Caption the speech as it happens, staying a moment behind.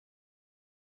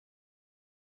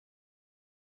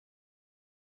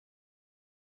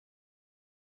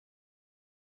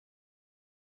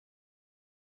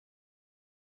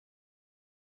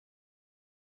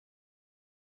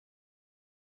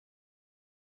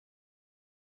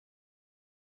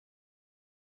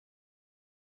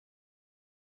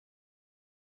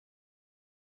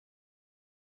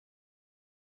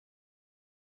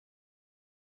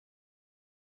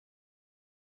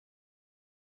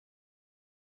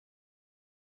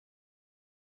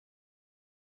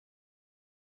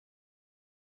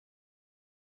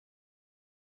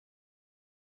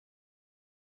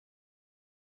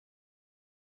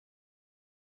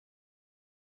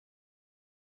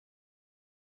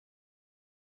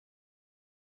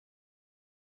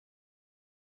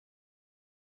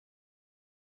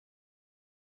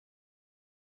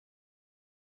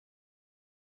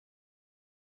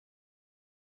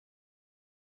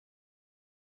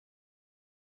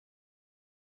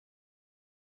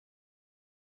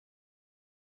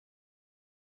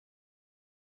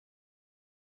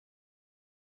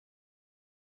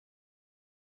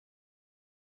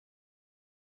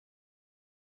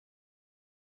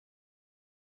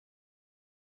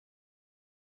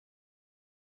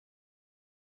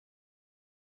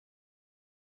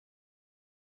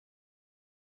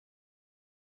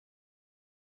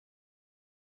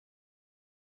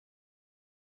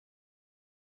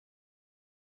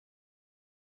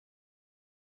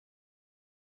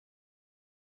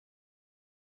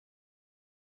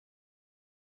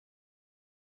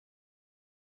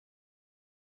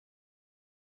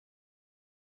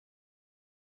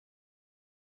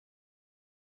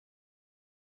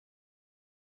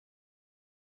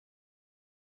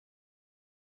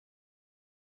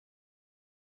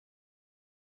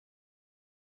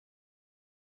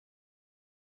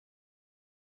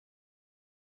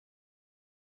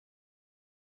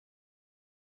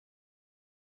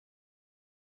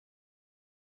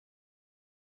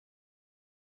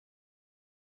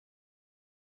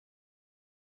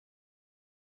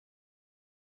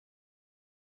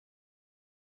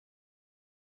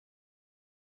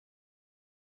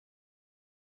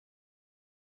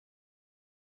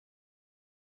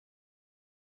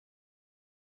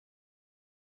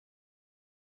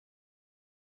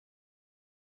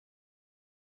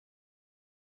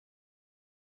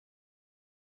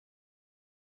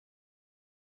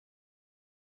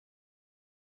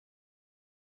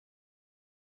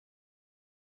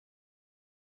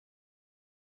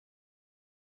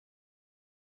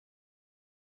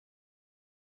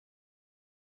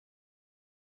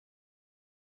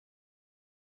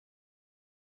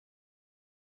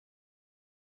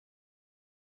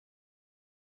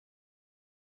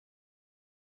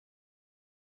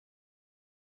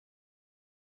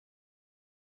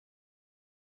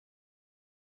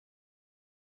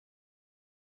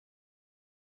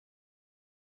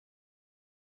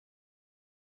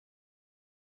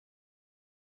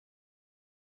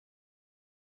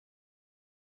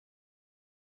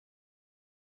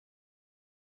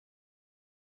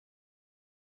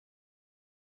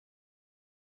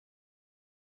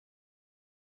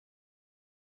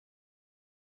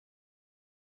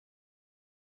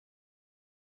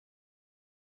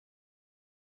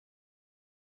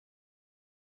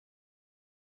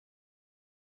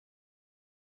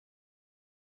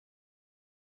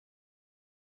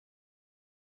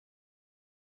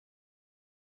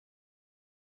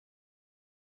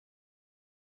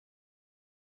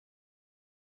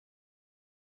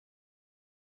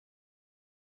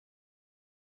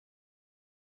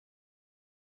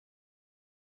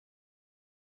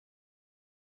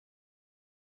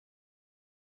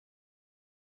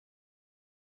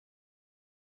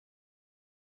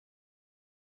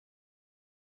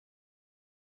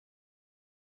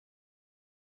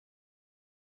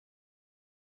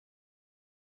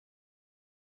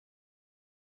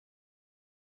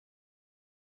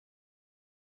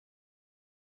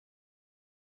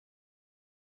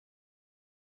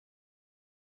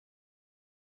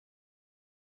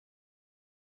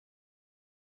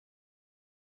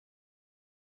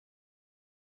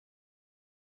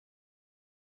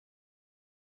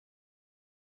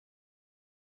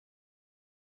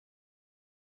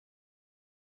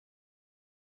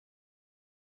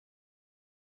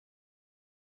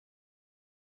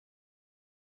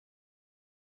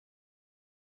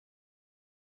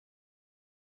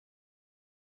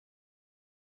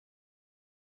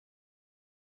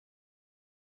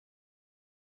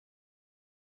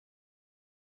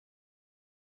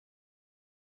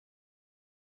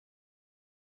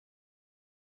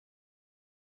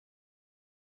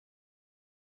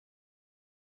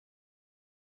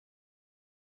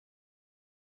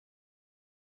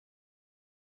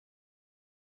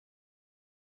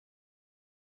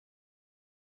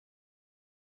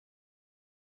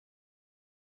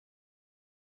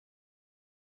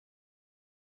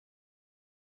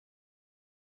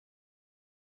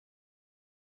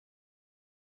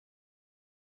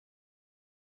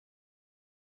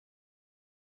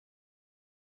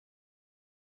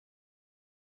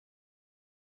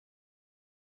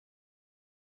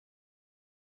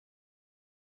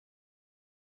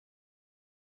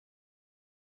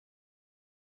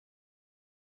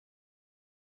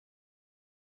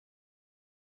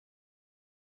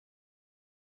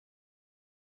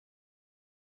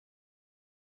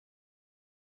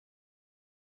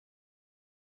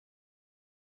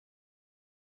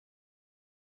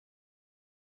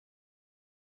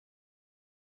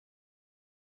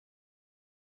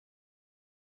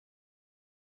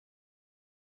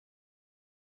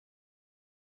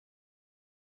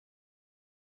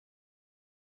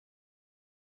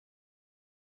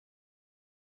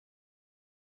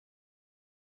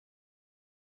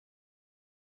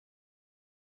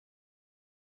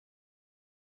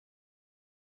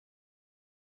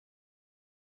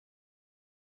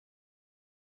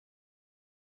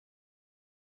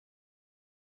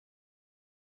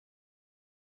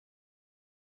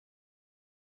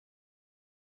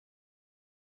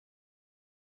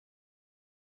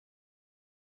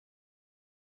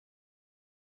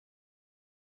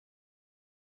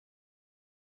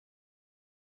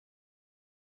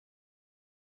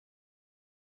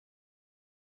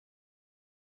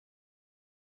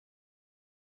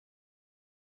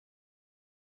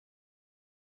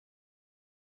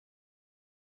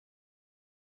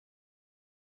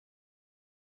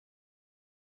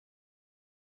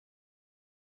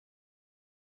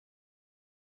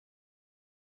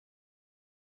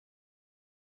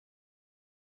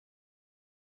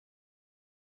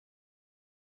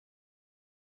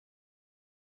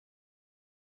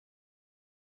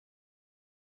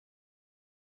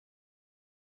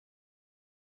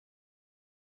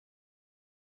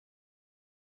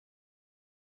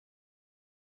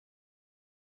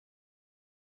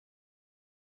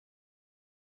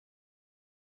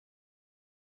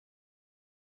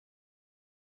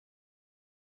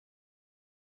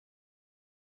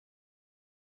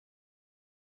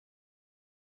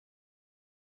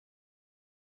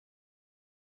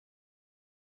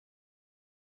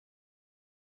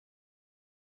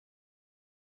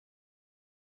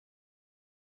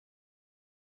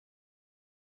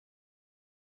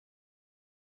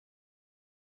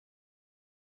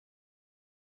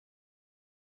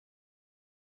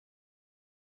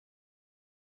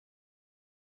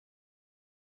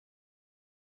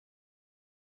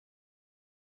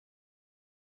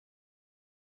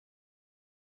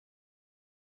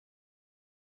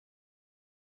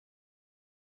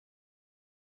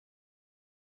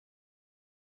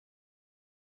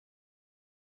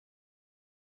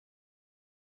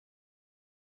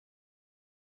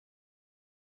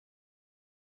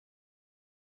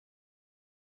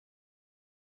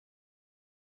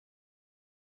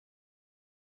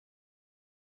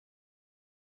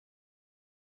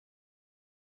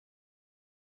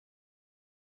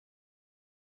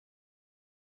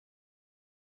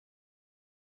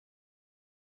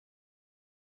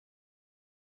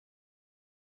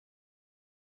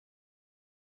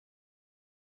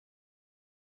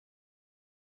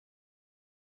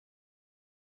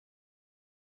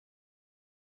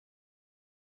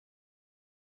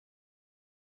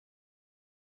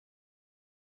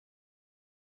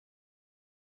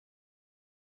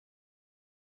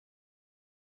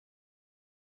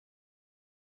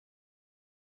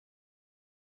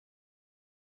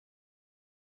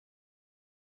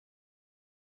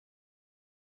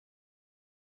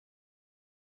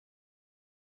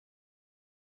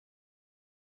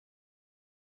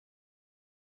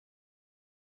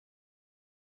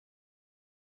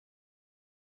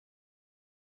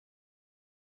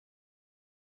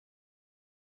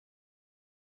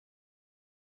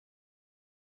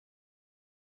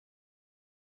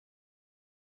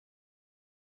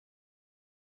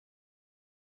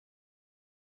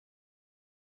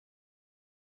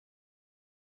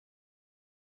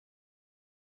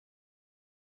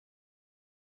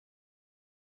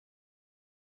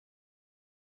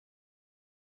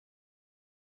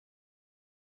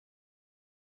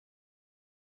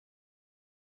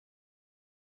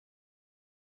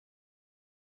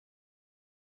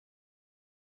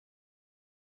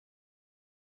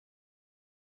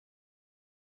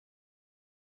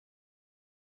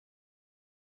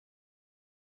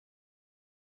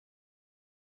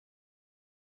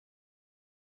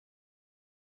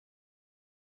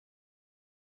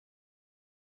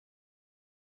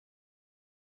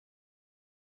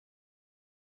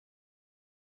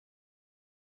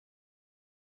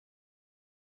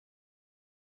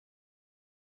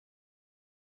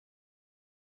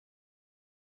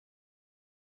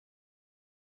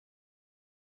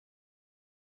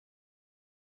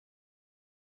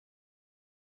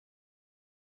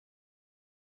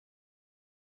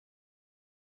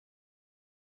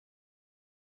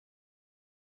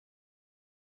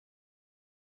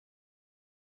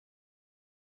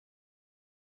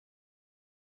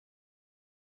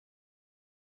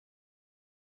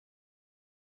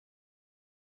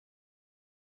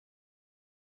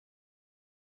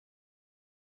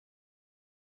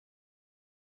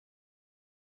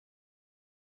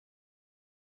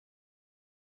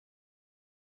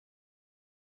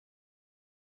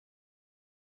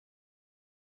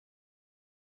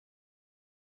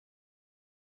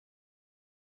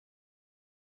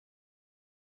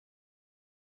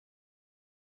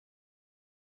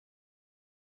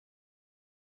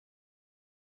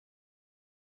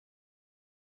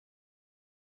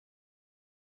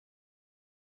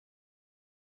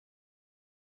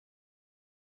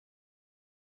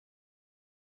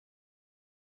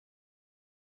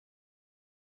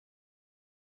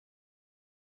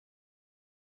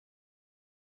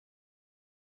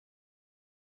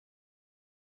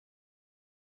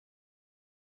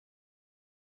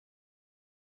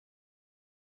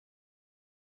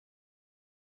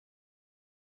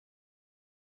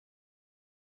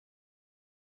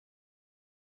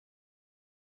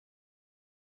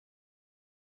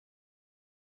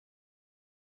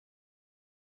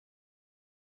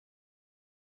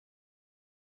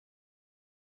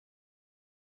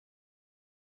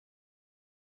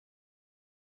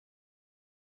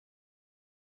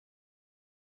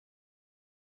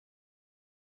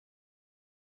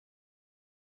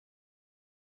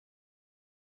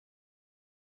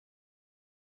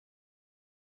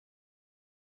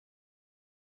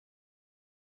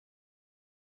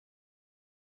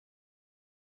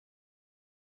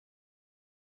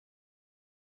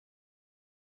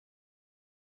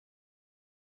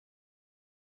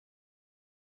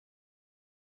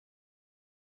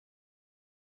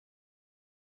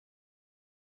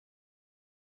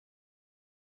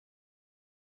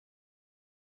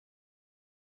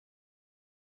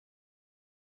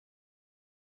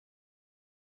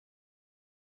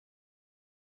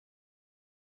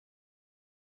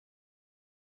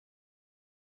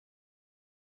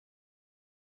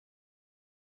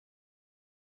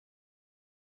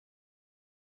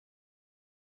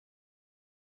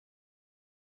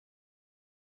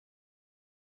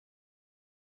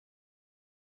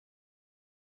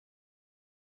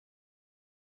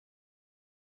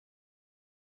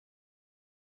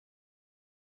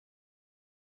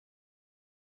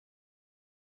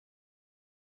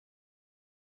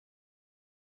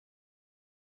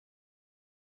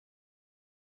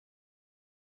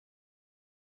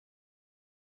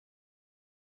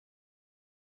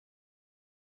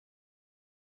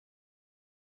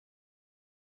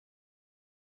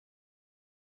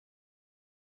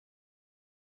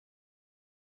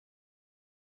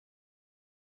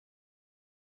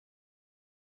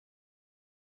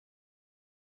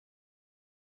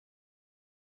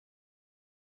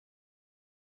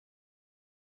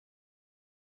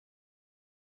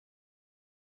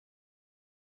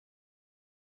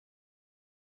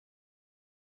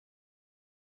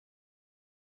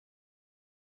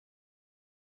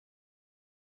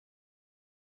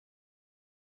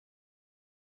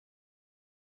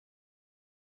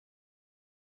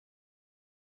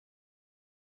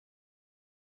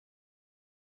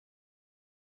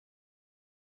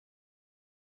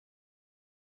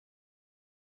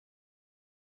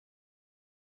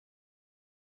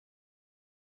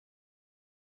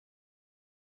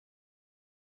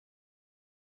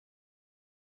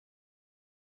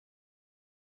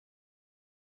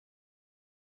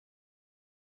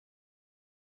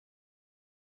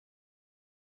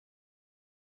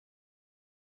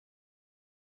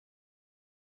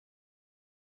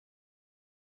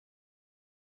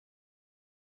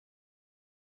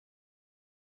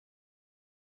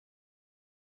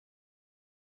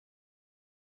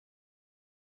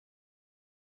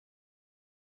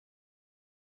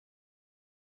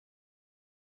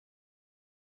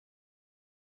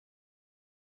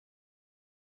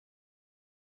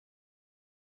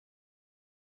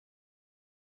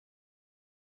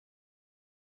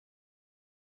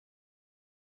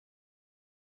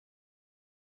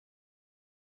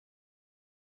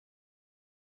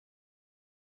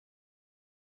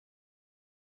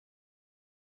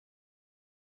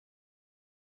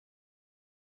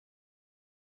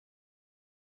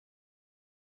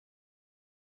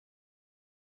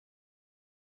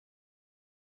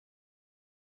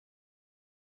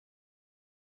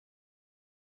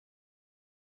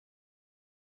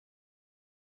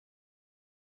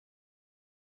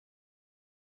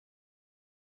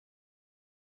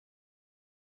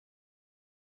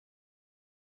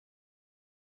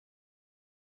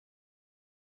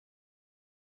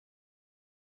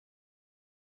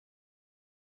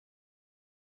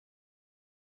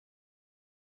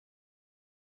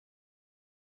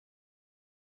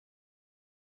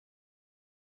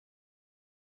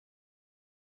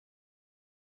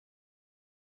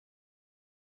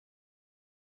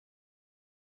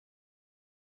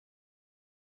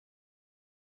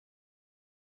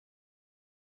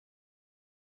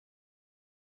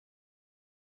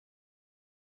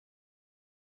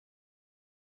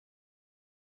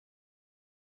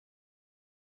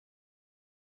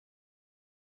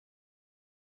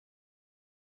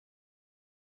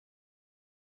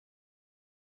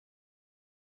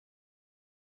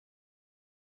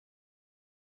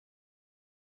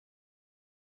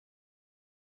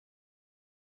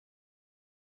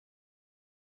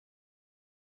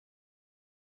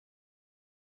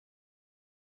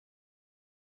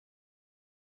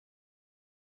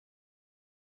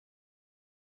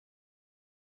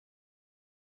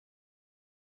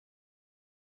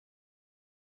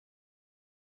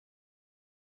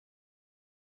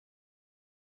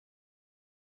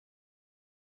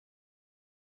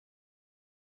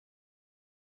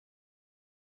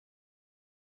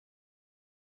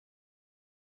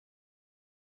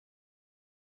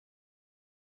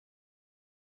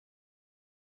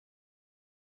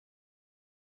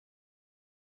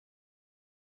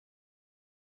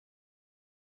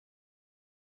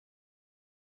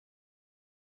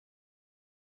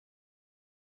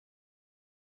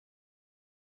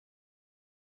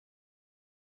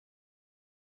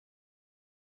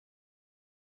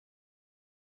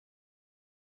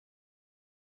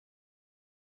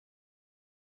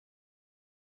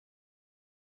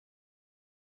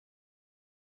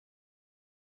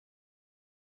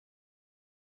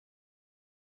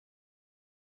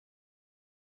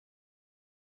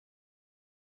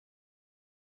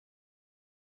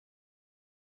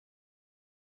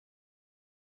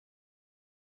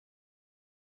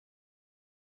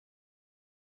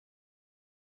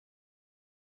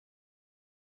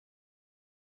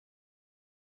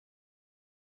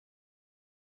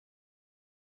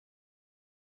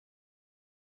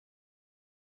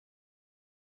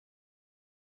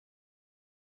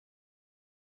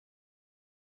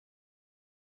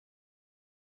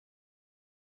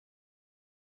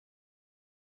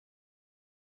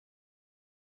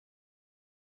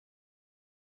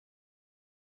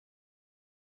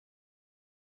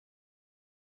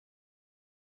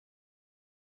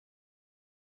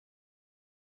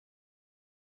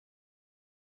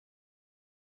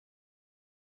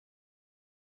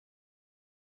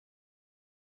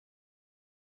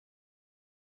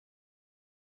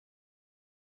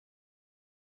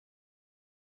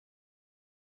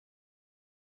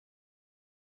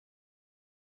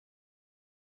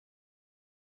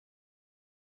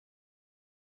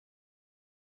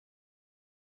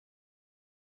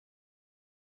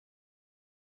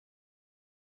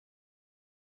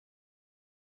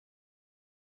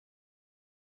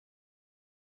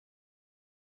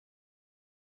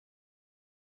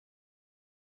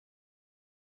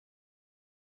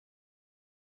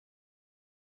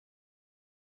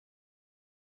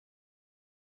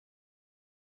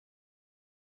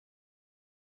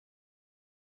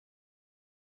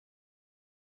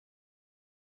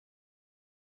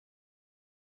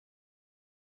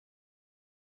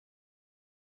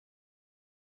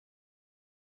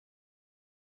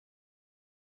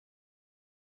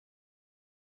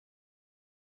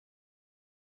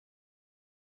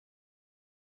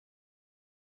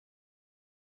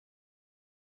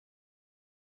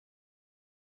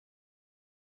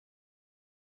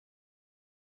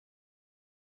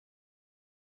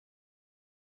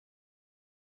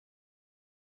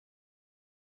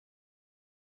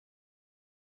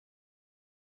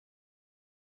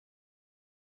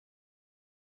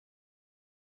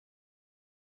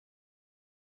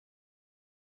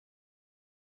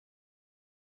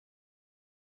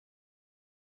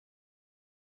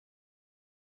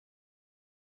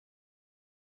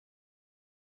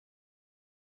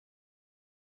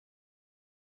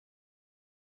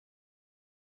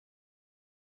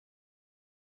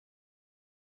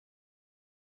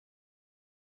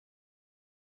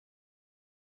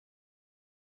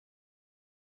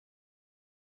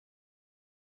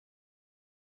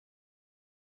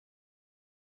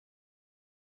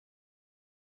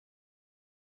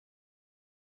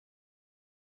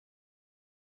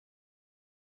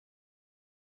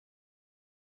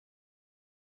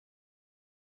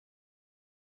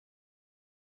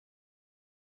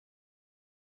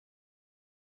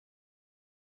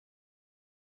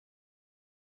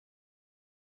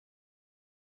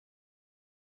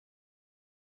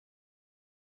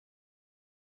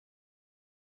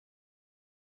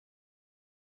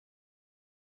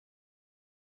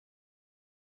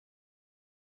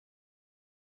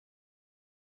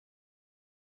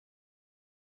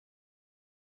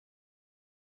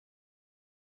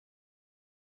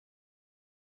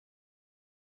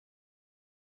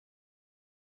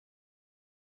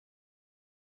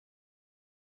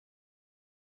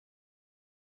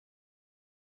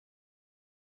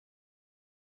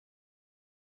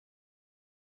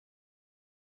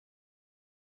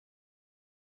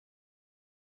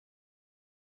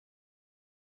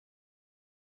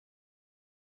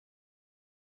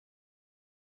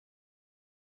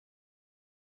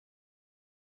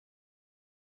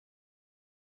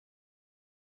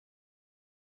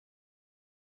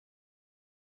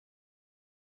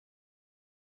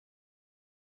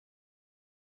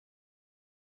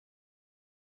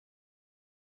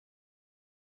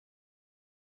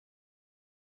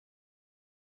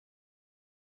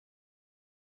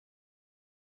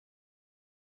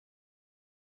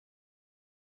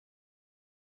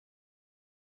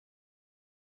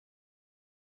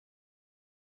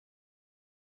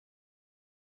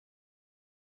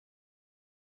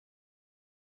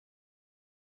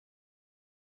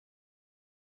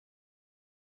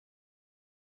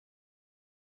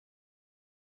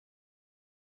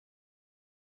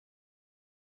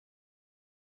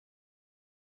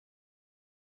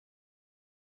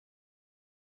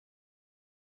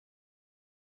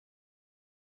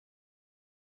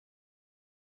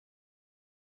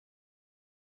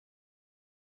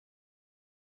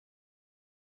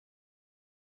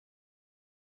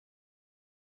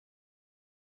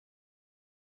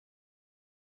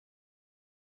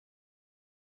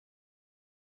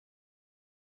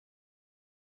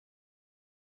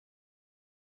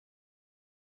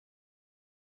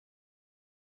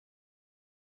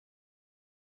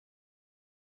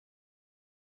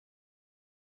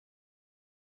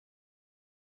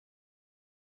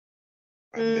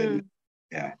And then,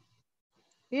 yeah.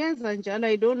 Yes, Angela,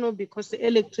 I don't know because the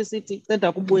electricity said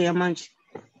I don't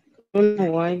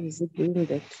know why is it doing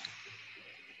that.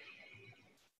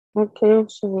 Okay,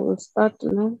 so we'll start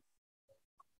now.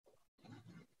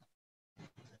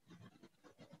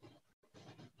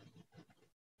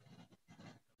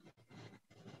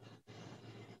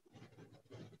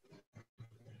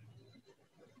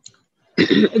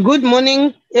 Good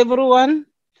morning, everyone.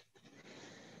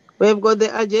 We've got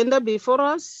the agenda before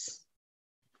us.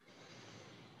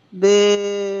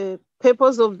 The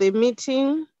purpose of the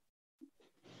meeting.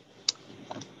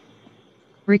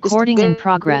 Recording in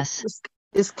progress.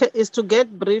 Is to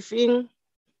get briefing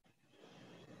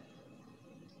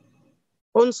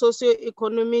on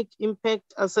socio-economic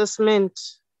impact assessment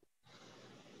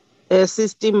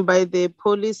system by the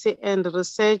Policy and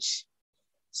Research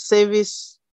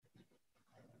Service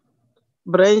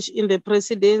branch in the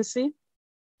presidency.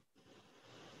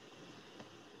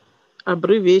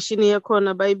 Abbreviation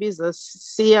yakhona bayibiza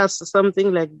SIAS,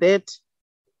 something like that.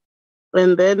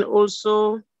 And then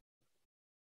also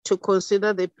to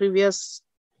consider the previous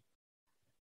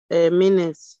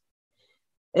minutes.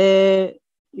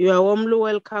 You are warmly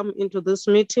welcome into this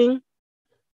meeting.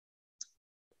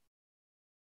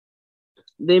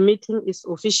 The meeting is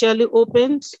officially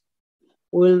opened.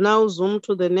 We'll now zoom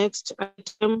to the next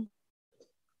item,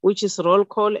 which is roll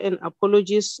call and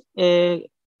apologies.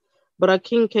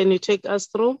 Braking, can you take us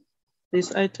through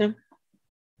this item?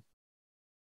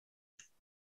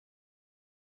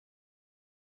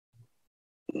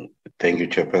 Thank you,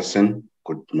 Chairperson.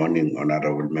 Good morning,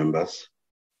 honorable members.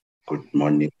 Good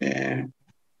morning,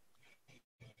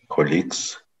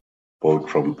 colleagues, both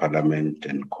from Parliament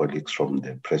and colleagues from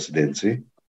the presidency.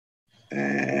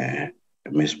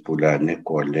 Ms. Pulane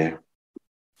Kole,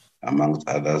 amongst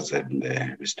others, and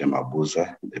Mr.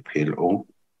 Mabuza, the PLO,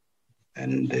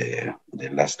 and the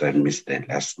last time missed the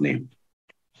last name.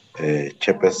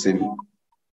 Chairperson,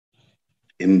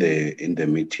 in the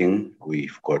meeting,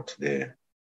 we've got the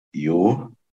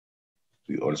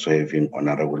we also have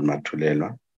Honorable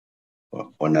Matulelo,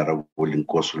 Honorable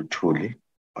Nkosul Tuli,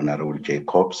 Honorable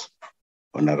Jacobs,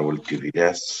 Honorable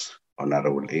de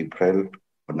Honorable April,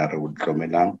 Honorable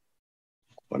Klomelang,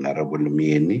 Honorable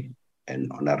Mieni,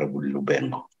 and Honorable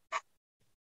Lubengo.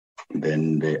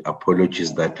 Then the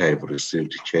apologies that I've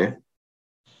received, Chair.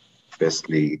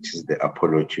 Firstly, it is the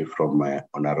apology from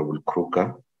Honorable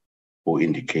Kruger, who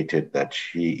indicated that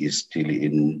he is still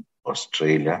in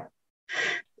Australia.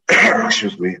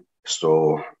 Excuse me.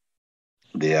 So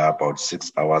they are about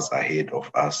 6 hours ahead of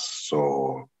us.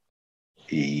 So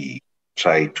he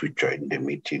tried to join the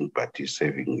meeting, but he's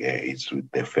saving it's with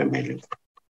the family.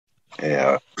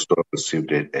 Also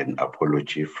received an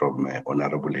apology from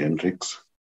Honorable Hendricks.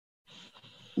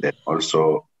 Then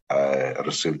also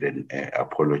received an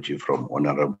apology from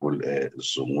Honorable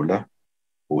Zumula,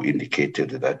 who indicated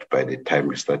that by the time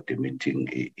we start the meeting,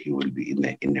 he will be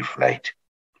in a flight.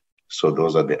 So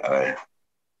those are the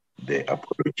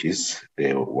apologies.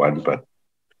 The one, but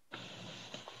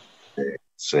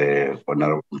it's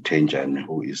Honorable Tenjan,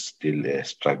 who is still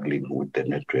struggling with the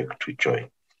network to join.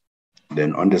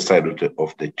 Then on the side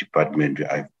of the department,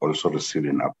 I've also received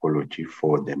an apology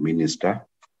for the minister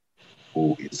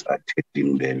who is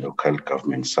attending the local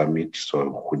government summit,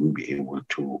 so couldn't be able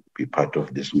to be part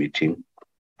of this meeting.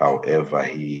 However,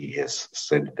 he has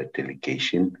sent the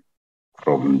delegation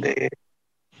from the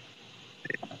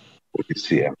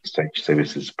Policy and Research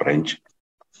Services branch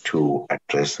to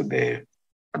address the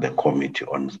committee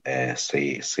on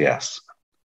SIAS.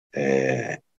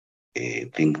 I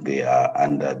think they are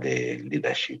under the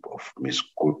leadership of Ms.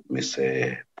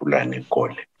 Pulane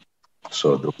Kole.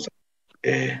 So those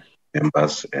are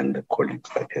members and the colleagues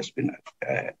that has been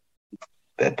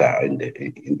that are in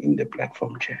the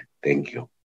platform, Chair. Thank you.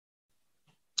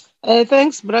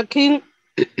 Thanks, Brakin.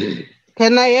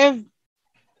 Can I have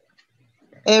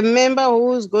a member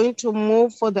who is going to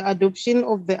move for the adoption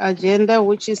of the agenda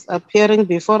which is appearing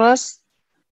before us?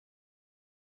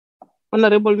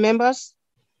 Honorable members.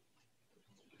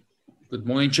 Good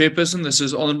morning, Chairperson. This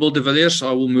is Honorable de Villiers.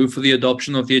 I will move for the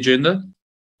adoption of the agenda.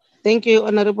 Thank you,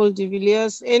 Honorable de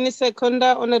Villiers. Any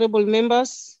seconder, honorable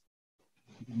members?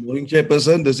 Good morning,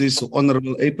 Chairperson. This is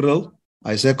Honorable April.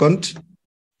 I second.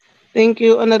 Thank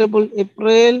you, Honorable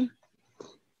April.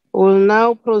 We'll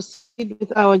now proceed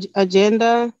with our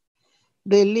agenda.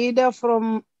 The leader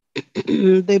from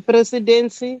the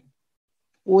presidency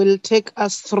will take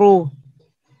us through.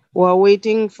 We're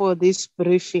waiting for this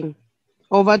briefing.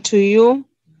 Over to you.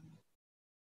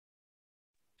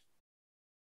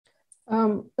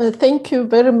 Thank you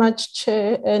very much,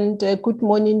 Chair, and good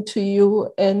morning to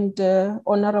you and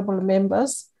honorable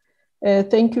members.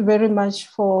 Thank you very much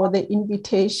for the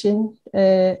invitation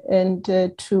and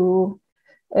to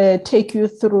take you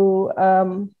through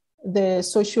the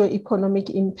socio-economic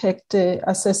impact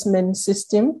assessment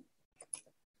system.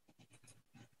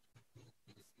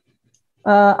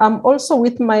 I'm also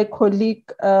with my colleague,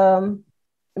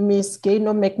 Ms.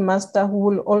 Gaynor McMaster, who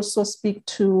will also speak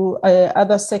to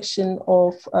other section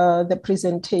of the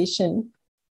presentation.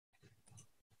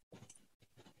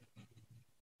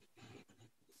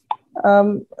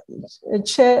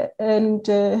 Chair, and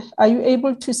are you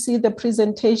able to see the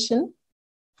presentation?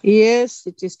 Yes,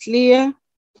 it is clear.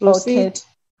 Proceed. Okay.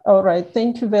 All right.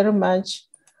 Thank you very much.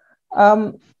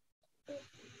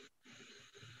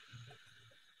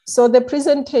 So the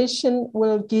presentation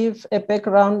will give a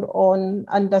background on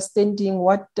understanding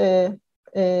what the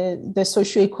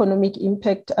socioeconomic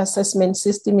impact assessment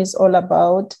system is all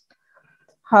about,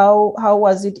 how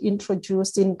was it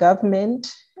introduced in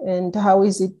government, and how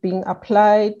is it being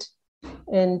applied,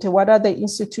 and what are the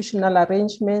institutional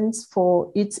arrangements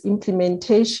for its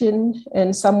implementation,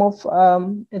 and some of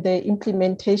the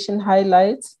implementation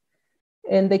highlights,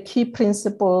 and the key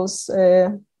principles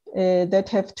that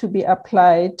have to be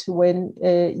applied when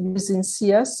using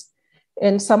SIAS,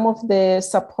 and some of the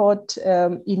support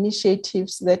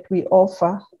initiatives that we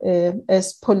offer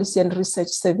as policy and research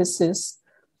services.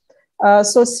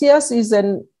 So SIAS is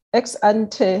an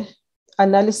ex-ante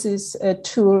analysis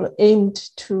tool aimed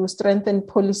to strengthen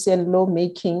policy and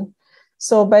lawmaking.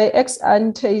 So by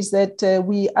ex-ante is that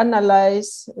we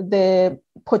analyze the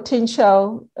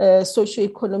potential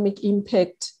socioeconomic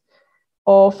impact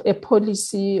of a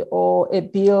policy or a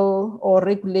bill or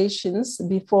regulations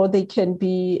before they can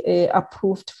be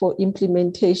approved for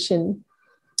implementation.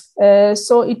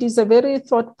 So it is a very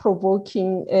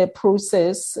thought-provoking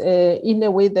process in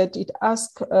a way that it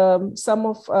asks some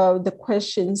of the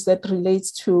questions that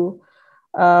relates to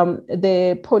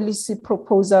the policy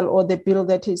proposal or the bill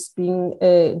that is being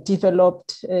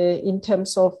developed in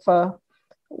terms of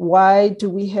why do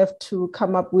we have to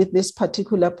come up with this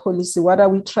particular policy? What are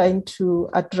we trying to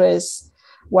address?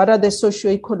 What are the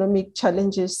socioeconomic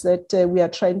challenges that we are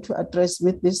trying to address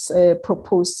with this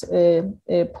proposed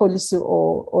policy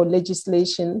or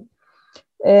legislation?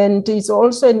 And it's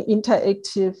also an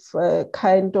interactive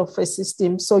kind of a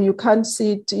system. So you can't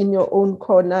sit in your own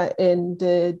corner and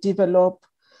develop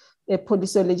a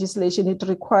policy or legislation. It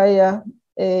requires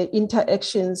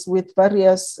interactions with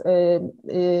various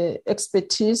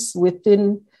expertise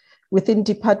within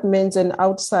departments and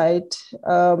outside.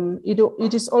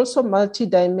 It is also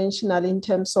multidimensional in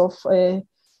terms of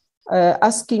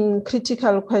asking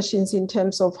critical questions in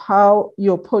terms of how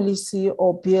your policy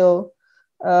or bill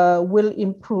will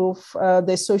improve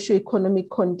the socioeconomic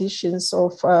conditions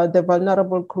of the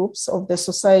vulnerable groups of the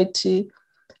society.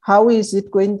 How is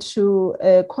it going to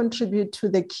contribute to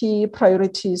the key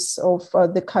priorities of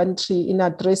the country in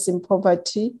addressing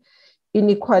poverty,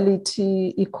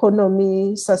 inequality,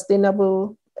 economy,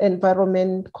 sustainable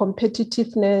environment,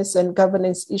 competitiveness, and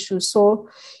governance issues? So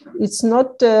it's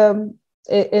not a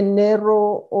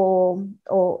narrow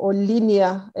or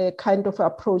linear kind of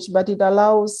approach, but it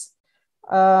allows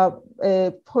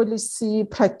policy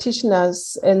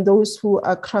practitioners and those who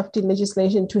are crafting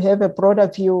legislation to have a broader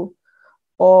view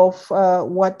of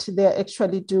what they're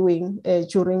actually doing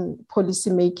during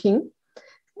policy making.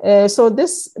 So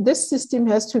this system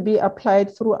has to be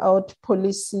applied throughout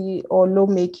policy or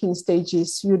lawmaking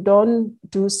stages. You don't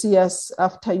do SIAS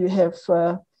after you have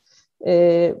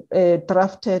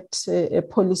drafted a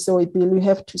policy or a bill. You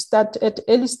have to start at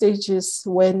early stages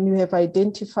when you have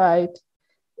identified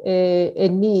a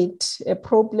need, a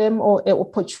problem, or an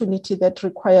opportunity that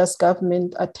requires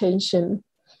government attention.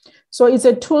 So it's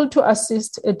a tool to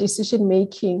assist a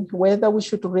decision-making, whether we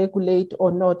should regulate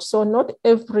or not. So not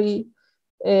every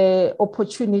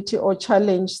opportunity or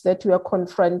challenge that we are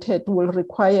confronted will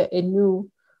require a new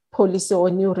policy or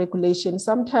new regulation.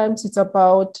 Sometimes it's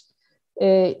about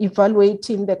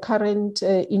evaluating the current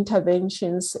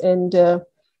interventions and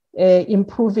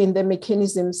improving the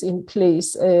mechanisms in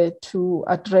place to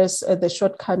address the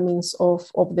shortcomings of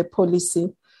the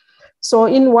policy. So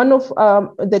in one of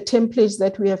the templates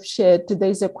that we have shared,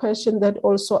 there's a question that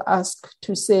also asks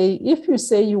to say, if you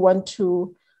say you want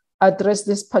to address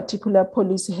this particular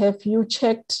policy, have you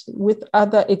checked with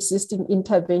other existing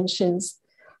interventions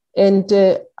and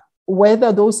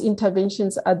whether those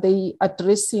interventions, are they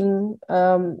addressing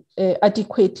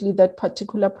adequately that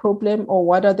particular problem, or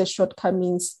what are the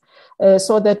shortcomings,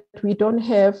 so that we don't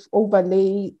have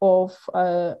overlay of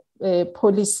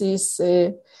policies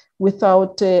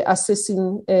without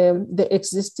assessing the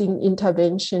existing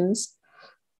interventions.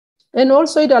 And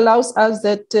also it allows us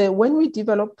that when we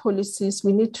develop policies,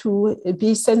 we need to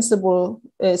be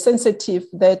sensitive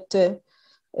that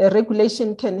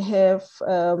regulation can have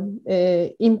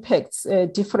impacts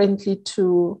differently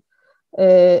to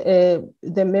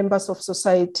the members of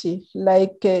society.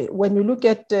 Like when you look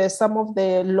at some of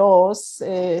the laws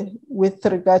with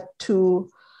regard to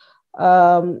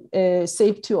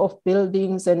safety of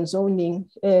buildings and zoning,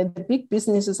 the big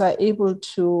businesses are able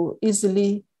to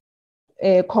easily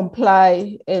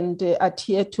comply and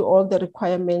adhere to all the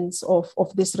requirements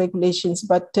of these regulations,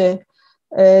 but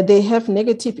they have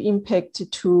negative impact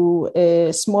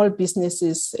to small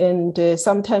businesses, and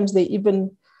sometimes they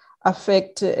even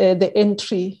affect the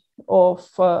entry of,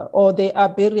 or they are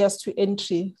barriers to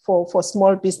entry for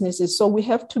small businesses. So we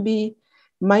have to be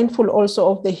mindful also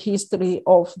of the history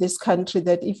of this country,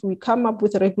 that if we come up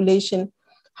with a regulation,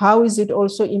 how is it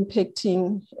also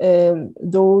impacting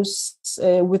those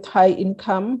with high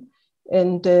income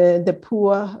and the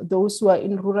poor, those who are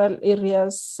in rural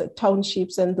areas,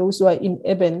 townships, and those who are in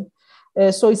urban.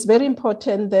 So it's very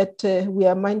important that we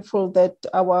are mindful that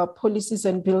our policies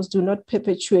and bills do not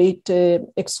perpetuate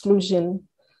exclusion.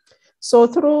 So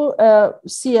through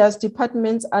SEAS,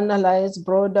 departments analyze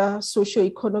broader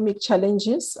socioeconomic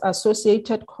challenges,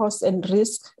 associated costs and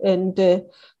risks, and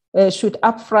should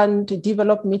upfront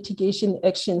develop mitigation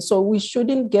action. So we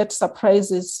shouldn't get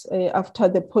surprises after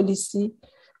the policy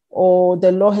or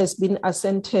the law has been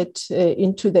assented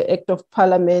into the Act of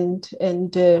Parliament,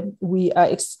 and we are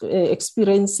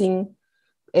experiencing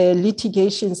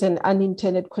litigations and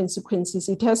unintended consequences.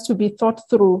 It has to be thought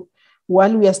through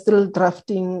while we are still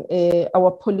drafting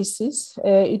our policies.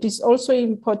 It is also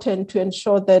important to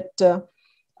ensure that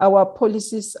our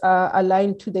policies are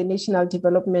aligned to the National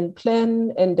Development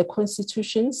Plan and the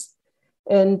constitutions,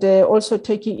 and also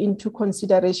taking into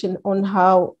consideration on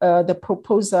how the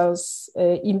proposals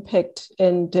impact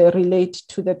and relate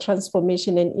to the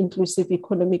transformation and inclusive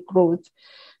economic growth.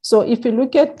 So if you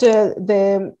look at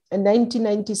the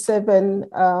 1997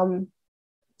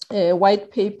 white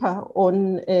paper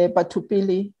on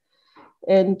Batupili,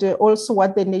 and also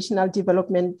what the National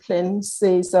Development Plan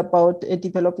says about a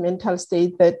developmental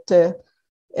state, that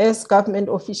as government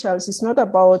officials, it's not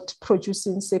about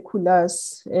producing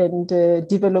circulars and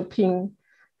developing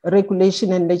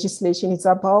regulation and legislation. It's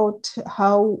about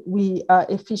how we are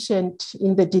efficient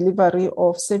in the delivery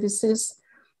of services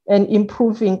and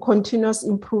improving, continuous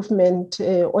improvement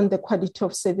on the quality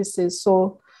of services.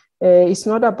 So it's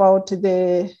not about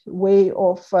the way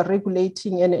of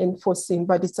regulating and enforcing,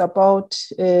 but it's about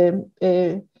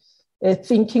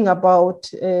thinking about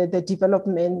the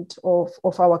development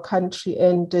of our country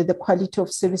and the quality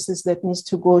of services that needs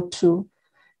to go to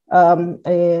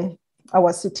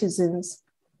our citizens.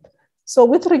 So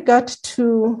with regard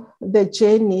to the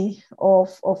journey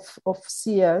of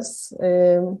SEAS,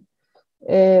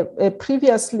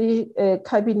 previously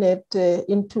Cabinet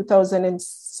in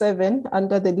 2007,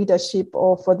 under the leadership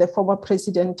of the former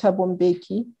President Thabo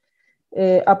Mbeki,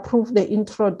 approved the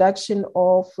introduction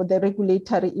of the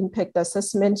regulatory impact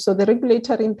assessment. So the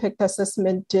regulatory impact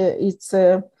assessment is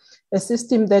a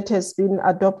system that has been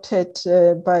adopted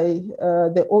by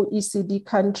the OECD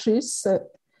countries,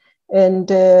 and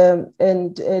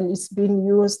it's been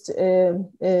used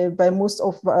by most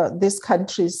of these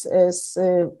countries as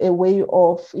a way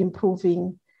of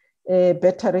improving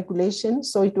better regulation.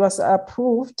 So it was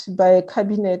approved by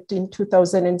Cabinet in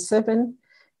 2007.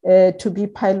 To be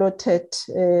piloted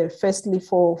firstly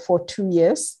for 2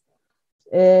 years.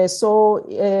 So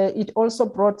it also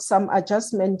brought some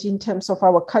adjustment in terms of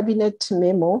our cabinet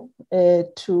memo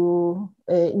to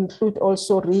include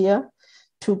also RIA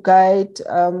to guide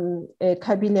a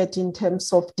cabinet in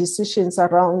terms of decisions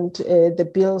around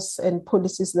the bills and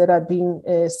policies that are being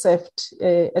served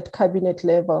at cabinet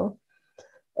level.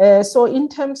 So in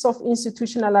terms of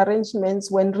institutional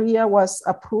arrangements, when RIA was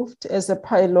approved as a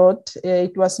pilot,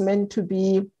 it was meant to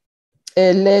be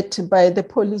led by the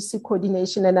Policy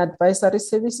Coordination and Advisory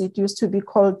Service. It used to be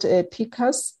called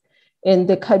PICAS, and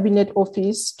the Cabinet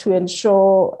Office, to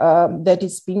ensure that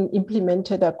it's being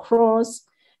implemented across.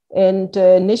 And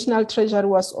National Treasury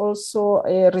was also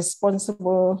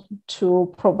responsible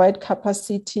to provide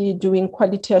capacity, doing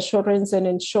quality assurance, and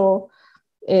ensure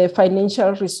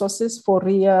financial resources for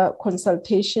RIA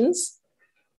consultations.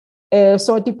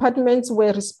 So departments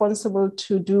were responsible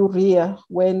to do RIA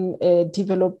when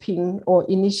developing or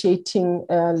initiating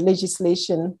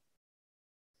legislation.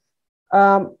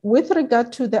 With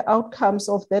regard to the outcomes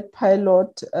of that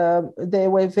pilot, there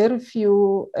were very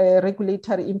few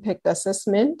regulatory impact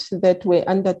assessments that were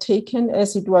undertaken,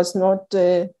 as it was not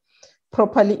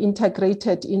properly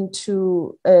integrated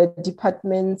into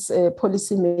departments'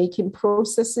 policy-making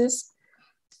processes.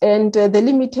 And the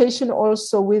limitation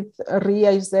also with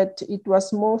RIA is that it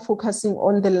was more focusing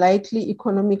on the likely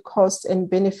economic costs and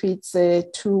benefits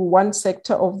to one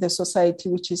sector of the society,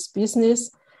 which is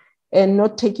business, and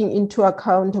not taking into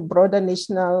account broader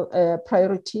national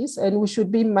priorities. And we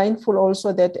should be mindful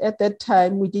also that at that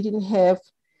time, we didn't have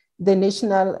the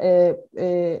national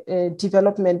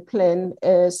development plan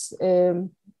as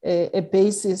a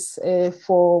basis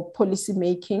for policy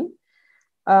making.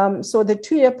 So the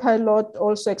 2-year pilot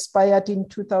also expired in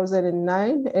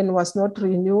 2009 and was not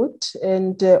renewed.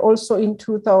 And also in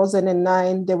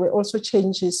 2009, there were also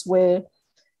changes where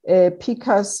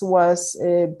PICAS was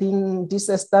being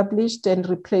disestablished and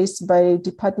replaced by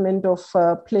Department of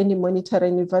Planning,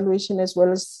 Monitoring and Evaluation, as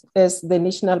well as the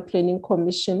National Planning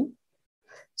Commission.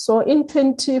 So in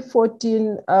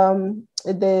 2014,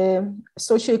 the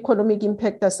socioeconomic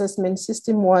impact assessment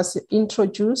system was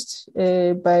introduced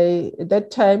by that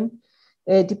time,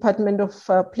 Department of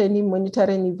Planning,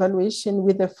 Monitoring and Evaluation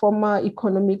with the former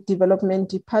Economic Development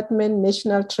Department,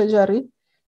 National Treasury,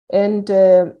 and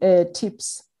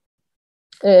TIPS.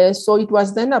 So it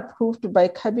was then approved by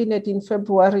Cabinet in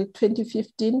February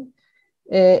 2015,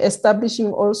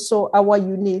 establishing also our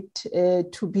unit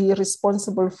to be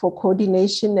responsible for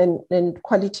coordination and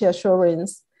quality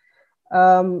assurance.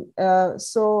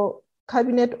 So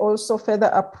Cabinet also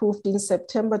further approved in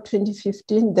September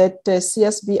 2015 that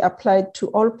CSB applied to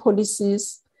all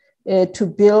policies, to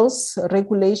bills,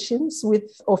 regulations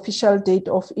with official date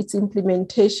of its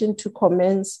implementation to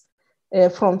commence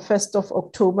from 1st of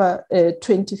October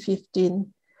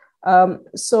 2015.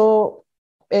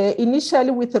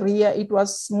 Initially with RIA, it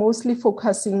was mostly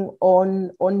focusing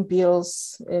on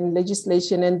bills and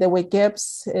legislation, and there were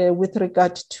gaps with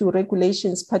regard to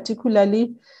regulations,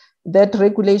 particularly that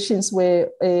regulations were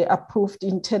approved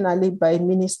internally by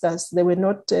ministers. They were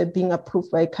not being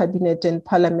approved by Cabinet and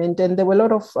Parliament, and there were a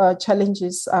lot of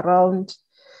challenges around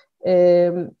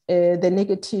the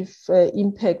negative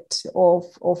impact of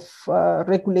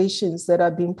regulations that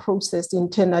are being processed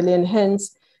internally, and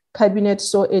hence Cabinet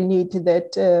saw a need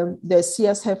that the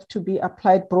CS have to be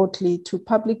applied broadly to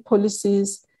public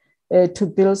policies, to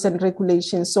bills and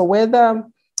regulations. So whether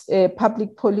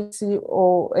public policy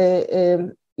or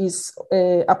is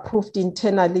approved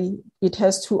internally, it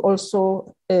has to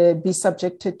also be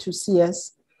subjected to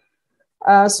CS.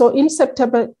 So in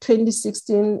September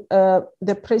 2016,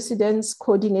 the President's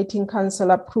Coordinating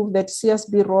Council approved that CS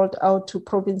be rolled out to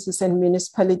provinces and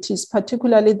municipalities,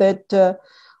 particularly that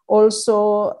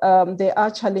also there are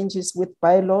challenges with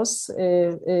bylaws,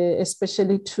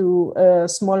 especially to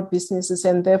small businesses,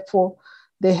 and therefore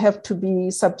they have to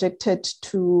be subjected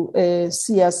to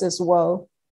CS as well.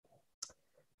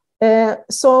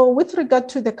 So with regard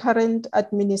to the current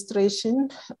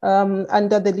administration,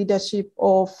 under the leadership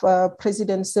of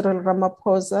President Cyril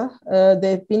Ramaphosa,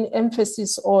 there have been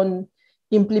emphasis on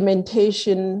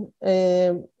implementation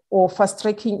or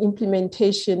fast-tracking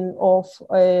implementation of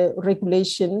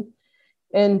regulation.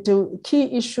 And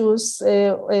key issues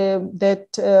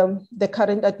that the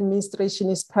current administration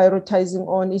is prioritizing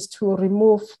on is to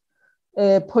remove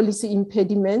policy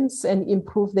impediments and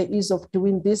improve the ease of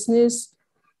doing business,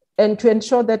 and to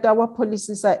ensure that our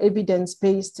policies are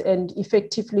evidence-based and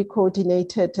effectively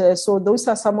coordinated. So those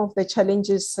are some of the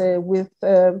challenges with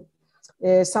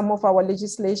some of our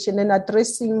legislation, and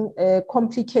addressing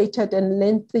complicated and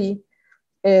lengthy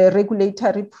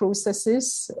regulatory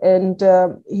processes. And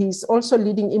he's also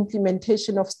leading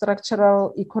implementation of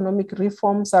structural economic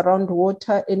reforms around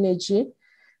water, energy,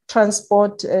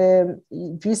 transport,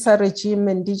 visa regime,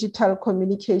 and digital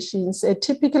communications. A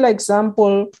typical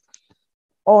example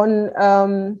on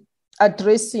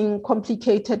addressing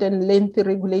complicated and lengthy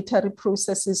regulatory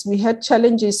processes, we had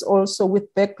challenges also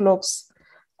with backlogs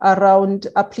around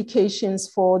applications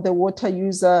for the water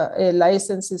user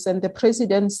licenses. And the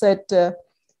President said the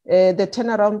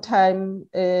turnaround time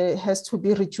has to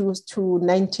be reduced to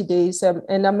 90 days.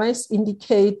 And I must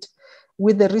indicate,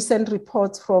 with the recent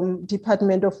reports from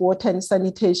Department of Water and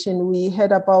Sanitation, we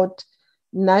had about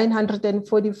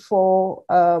 944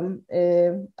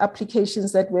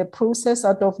 applications that were processed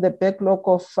out of the backlog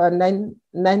of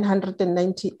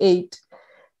 998.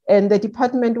 And the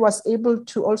department was able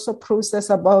to also process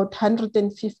about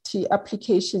 150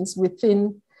 applications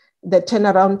within the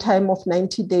turnaround time of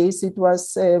 90 days. It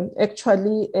was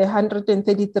actually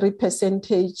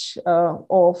 133%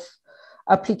 of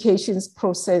applications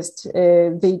processed.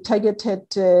 They targeted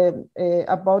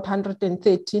about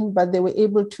 113, but they were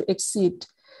able to exceed.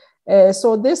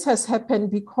 So this has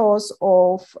happened because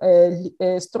of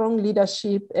strong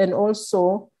leadership and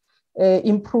also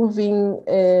improving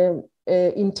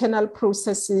internal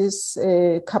processes,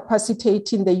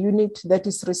 capacitating the unit that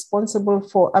is responsible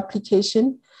for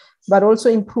application, but also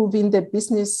improving the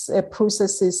business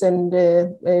processes and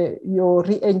your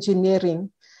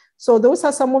re-engineering. So those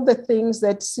are some of the things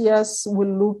that SIAS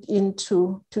will look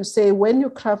into to say when you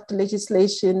craft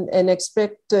legislation and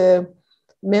expect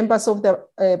members of the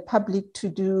public to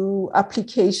do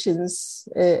applications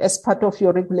as part of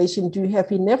your regulation, do you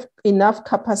have enough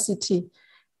capacity?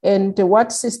 And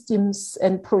what systems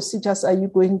and procedures are you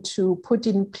going to put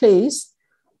in place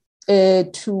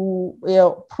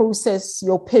to process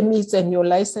your permits and your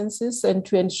licenses, and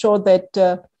to ensure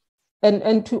that,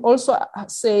 and to also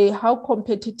say how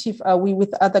competitive are we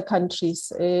with other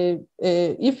countries?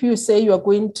 If you say you are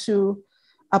going to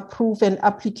approve an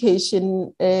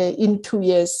application in 2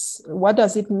 years, what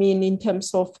does it mean in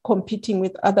terms of competing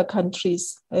with other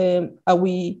countries? Are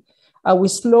we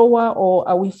slower or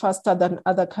are we faster than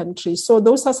other countries? So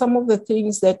those are some of the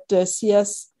things that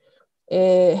SIAS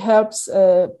helps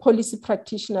policy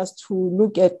practitioners to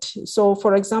look at. So,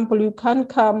 for example, you can't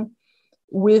come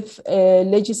with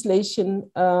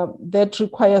legislation that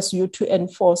requires you to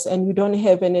enforce and you don't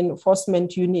have an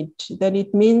enforcement unit. Then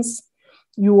it means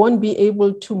you won't be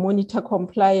able to monitor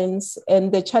compliance,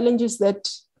 and the challenges that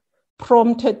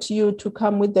prompted you to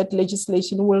come with that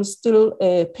legislation will still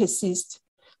persist.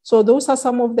 So those are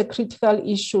some of the critical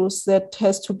issues that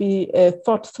has to be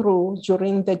thought through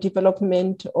during the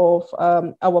development of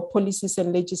our policies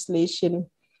and legislation.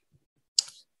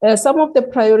 Some of the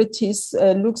priorities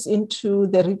looks into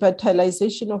the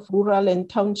revitalization of rural and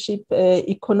township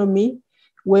economy,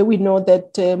 where we know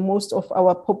that most of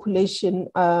our population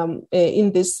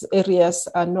in these areas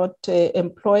are not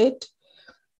employed,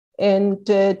 and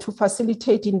to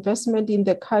facilitate investment in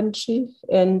the country,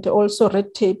 and also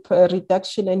red tape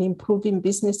reduction and improving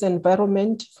business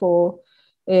environment for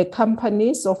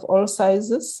companies of all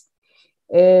sizes.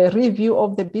 Review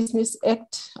of the Business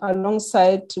Act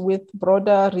alongside with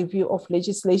broader review of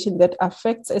legislation that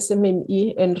affects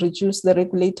SMME and reduce the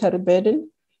regulatory burden.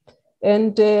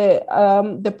 And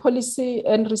the Policy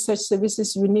and Research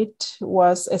Services Unit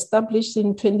was established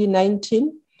in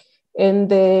 2019. And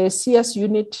the SIAS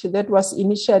unit that was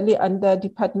initially under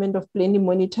Department of Planning,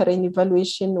 Monitoring and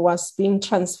Evaluation was being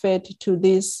transferred to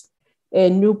this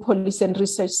new Policy and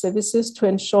Research Services to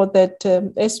ensure that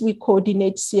as we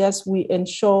coordinate SIAS, we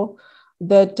ensure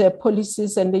that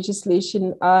policies and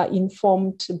legislation are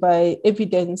informed by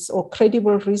evidence or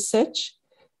credible research.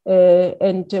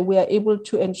 And we are able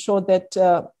to ensure that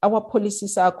our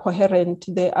policies are coherent.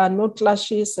 There are no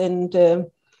clashes and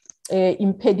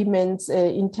impediments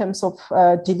in terms of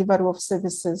delivery of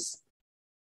services.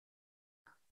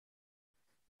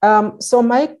 So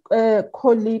my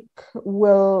colleague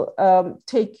will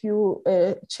take you,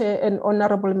 Chair and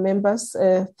honorable members,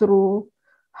 through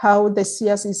how the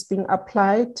SIAS is being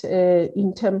applied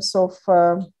in terms of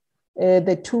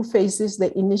the two phases,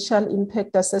 the initial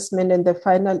impact assessment and the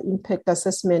final impact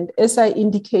assessment. As I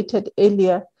indicated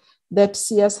earlier, that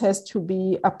SIAS has to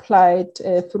be applied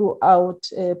throughout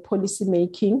policy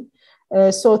making.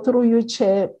 So through you,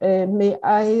 Chair, may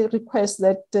I request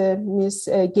that Ms.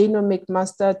 Gaynor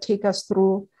McMaster take us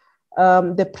through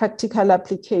the practical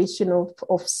application of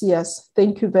SIAS.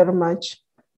 Thank you very much.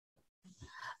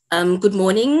 Good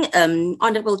morning,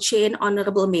 Honorable Chair and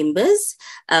Honorable members.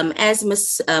 As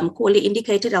Ms. Corley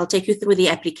indicated, I'll take you through the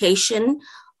application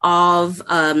of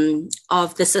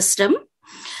the system.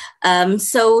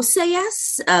 So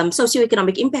SIAS,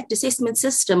 Socioeconomic Impact Assessment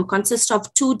System, consists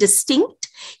of two distinct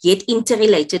yet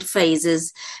interrelated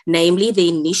phases, namely the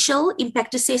initial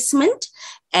impact assessment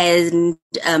and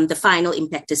the final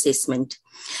impact assessment.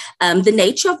 The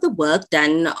nature of the work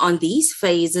done on these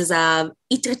phases are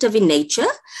iterative in nature,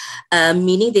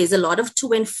 meaning there's a lot of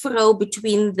to and fro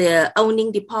between the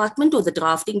owning department or the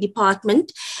drafting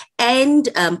department and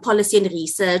policy and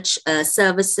research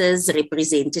services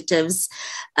representatives.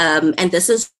 And this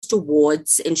is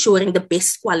towards ensuring the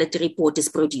best quality report is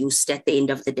produced at the end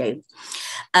of the day.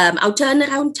 Our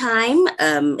turnaround time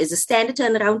is a standard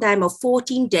turnaround time of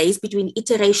 14 days between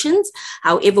iterations.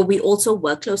 However, we also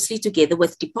work closely together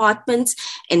with departments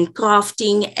in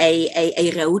crafting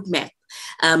a roadmap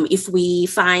if we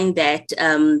find that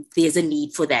there's a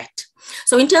need for that.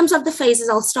 So in terms of the phases,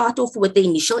 I'll start off with the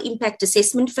initial impact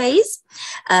assessment phase.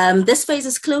 This phase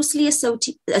is closely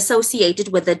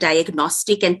associated with the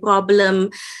diagnostic and problem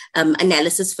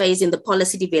analysis phase in the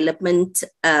policy development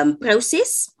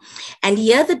process. And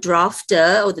here the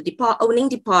drafter or the owning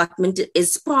department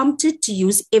is prompted to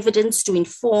use evidence to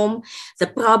inform the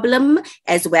problem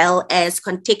as well as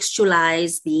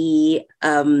contextualize the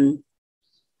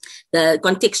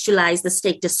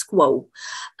status quo.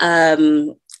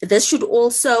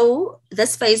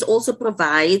 This phase also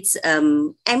provides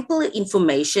ample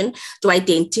information to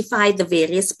identify the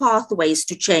various pathways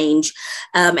to change,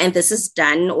 and this is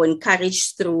done or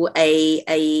encouraged through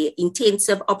a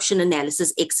intensive option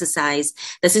analysis exercise.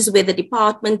 This is where the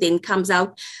department then comes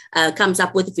up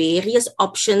with various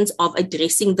options of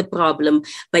addressing the problem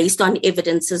based on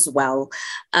evidence as well.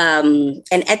 And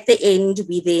at the end,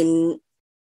 we then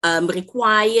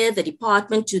require the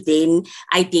department to then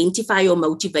identify or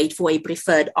motivate for a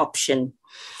preferred option.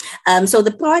 So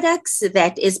the products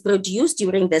that is produced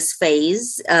during this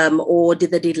phase or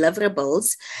the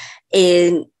deliverables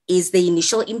is the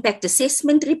initial impact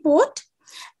assessment report,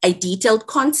 a detailed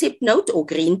concept note or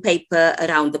green paper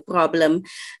around the problem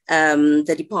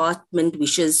the department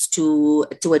wishes to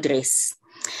address.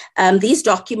 These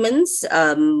documents,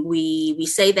 we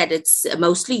say that it's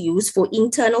mostly used for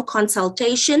internal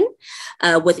consultation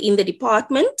within the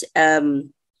department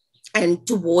and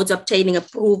towards obtaining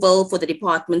approval for the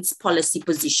department's policy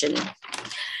position.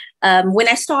 When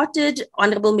I started,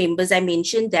 honorable members, I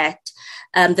mentioned that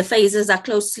the phases are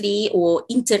closely or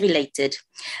interrelated,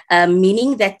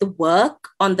 meaning that the work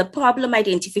on the problem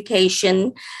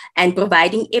identification and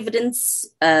providing evidence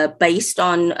based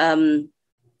on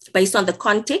the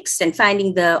context and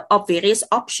finding the various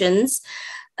options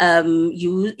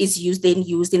is used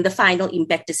in the final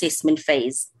impact assessment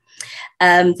phase.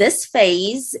 This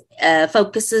phase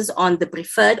focuses on the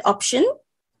preferred option.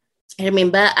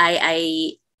 Remember,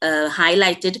 I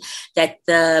highlighted that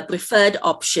the preferred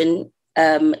option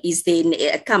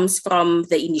comes from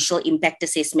the initial impact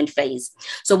assessment phase.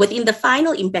 So within the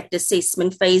final impact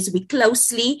assessment phase,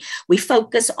 we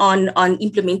focus on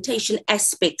implementation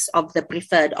aspects of the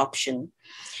preferred option.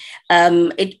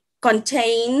 It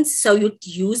contains, so you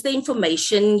use the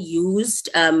information used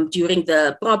during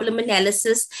the problem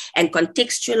analysis and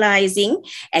contextualizing,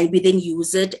 and we then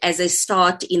use it as a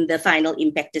start in the final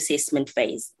impact assessment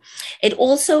phase. It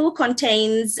also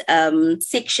contains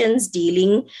sections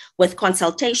dealing with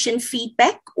consultation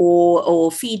feedback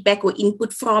or feedback or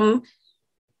input from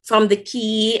the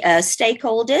key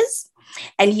stakeholders.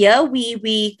 And here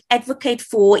we advocate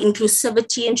for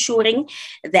inclusivity, ensuring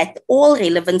that all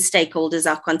relevant stakeholders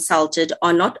are consulted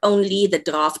on not only the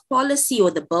draft policy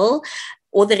or the bill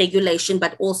or the regulation,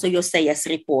 but also your SAYAS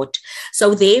report.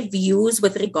 So their views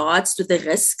with regards to the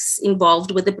risks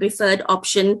involved with the preferred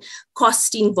option,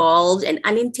 cost involved, and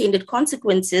unintended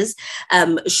consequences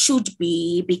should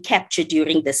be captured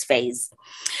during this phase.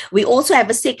 We also have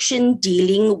a section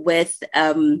dealing with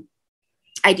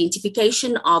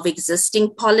identification of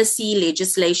existing policy,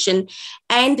 legislation,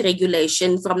 and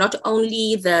regulation from not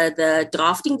only the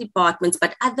drafting departments,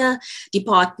 but other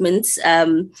departments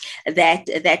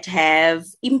that have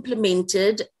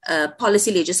implemented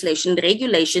policy, legislation,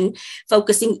 regulation,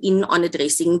 focusing in on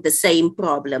addressing the same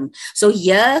problem. So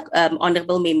here,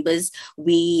 honorable members,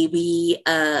 we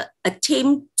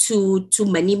attempt to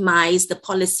minimize the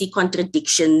policy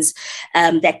contradictions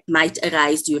that might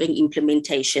arise during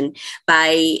implementation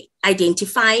by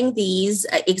identifying these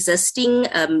existing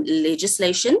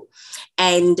legislation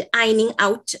and ironing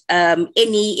out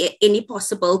any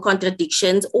possible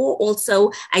contradictions, or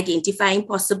also identifying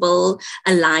possible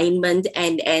alignment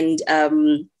and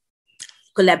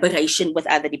collaboration with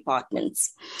other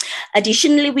departments.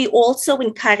 Additionally, we also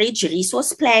encourage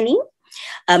resource planning,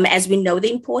 as we know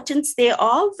the importance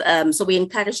thereof. So we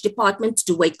encourage departments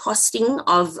to do a costing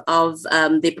of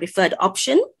their preferred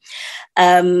option.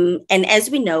 And as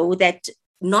we know that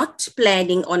not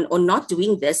planning on or not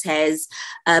doing this has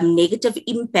negative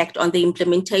impact on the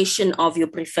implementation of your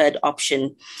preferred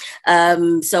option.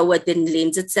 So it then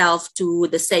lends itself to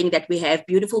the saying that we have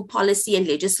beautiful policy and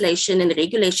legislation and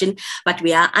regulation, but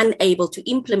we are unable to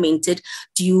implement it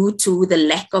due to the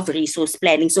lack of resource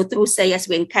planning. So through SAYAS,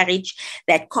 we encourage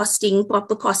that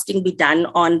proper costing be done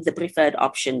on the preferred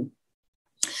option.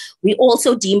 We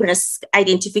also deem risk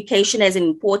identification as an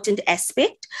important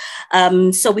aspect.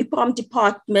 So we prompt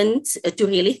departments to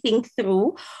really think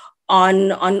through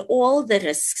on all the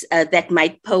risks that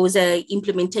might pose a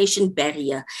implementation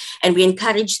barrier. And we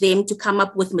encourage them to come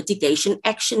up with mitigation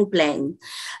action plans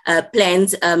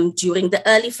during the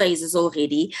early phases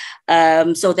already,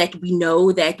 so that we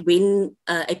know that when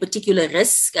a particular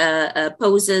risk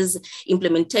poses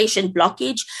implementation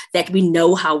blockage, that we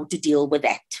know how to deal with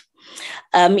that.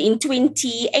 In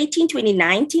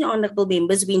 2018-2019, honorable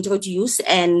members, we introduced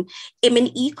an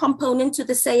M&E component to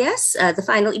the SAYAS, the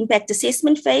final impact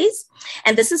assessment phase.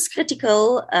 And this is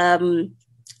critical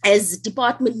as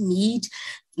department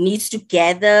needs to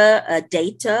gather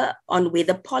data on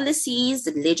whether policies,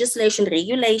 legislation,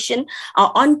 regulation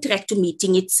are on track to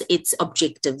meeting its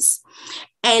objectives.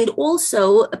 And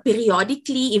also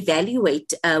periodically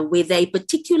evaluate whether a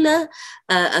particular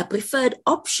preferred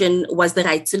option was the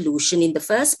right solution in the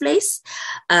first place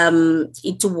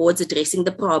towards addressing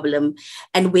the problem,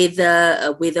 and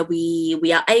whether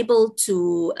we are able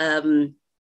to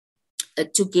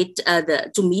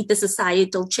meet the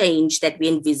societal change that we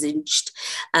envisaged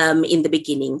in the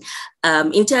beginning.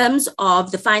 In terms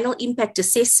of the final impact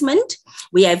assessment,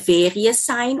 we have various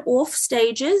sign-off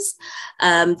stages.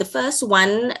 The first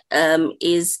one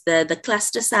is the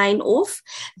cluster sign-off.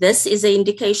 This is an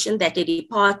indication that the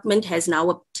department has now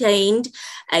obtained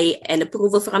an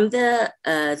approval from the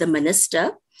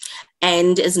minister,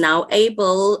 and is now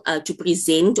able to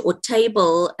present or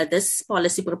table this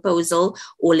policy proposal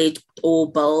or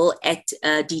bill at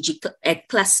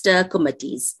cluster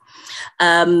committees.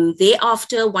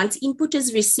 Thereafter, once input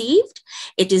is received,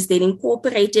 it is then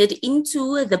incorporated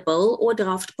into the bill or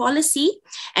draft policy.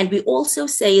 And we also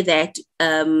say that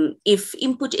if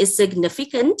input is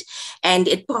significant and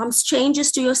it prompts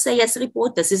changes to your SAYAS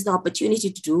report, this is the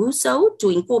opportunity to do so,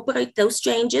 to incorporate those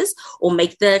changes or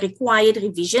make the required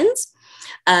revisions.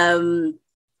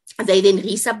 They then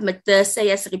resubmit the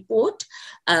SAYAS report.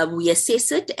 We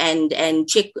assess it and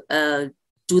check,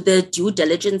 do the due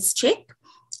diligence check.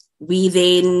 We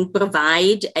then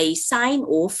provide a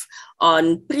sign-off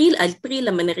on a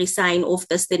preliminary sign-off.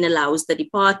 This then allows the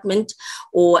department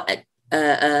or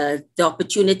the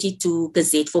opportunity to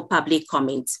gazette for public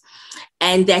comments.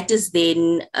 And that is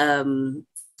then,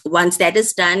 once that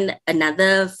is done,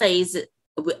 another phase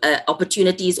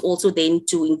opportunities also then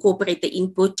to incorporate the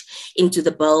input into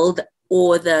the bill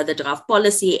or the draft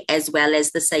policy, as well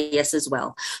as the SAYAS as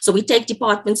well. So we take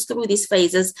departments through these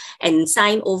phases and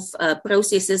sign off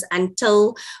processes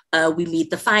until we meet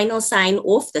the final sign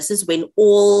off. This is when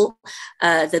all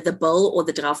the bill or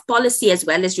the draft policy, as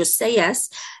well as your SAYAS,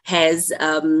 has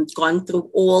gone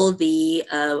through all the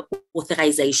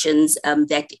authorizations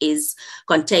that is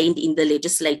contained in the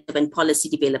legislative and policy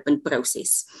development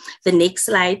process. The next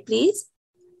slide, please.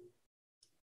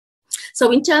 So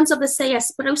in terms of the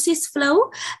SAYAS process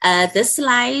flow, this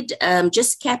slide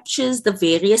just captures the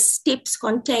various steps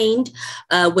contained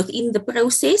within the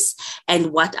process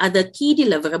and what are the key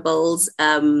deliverables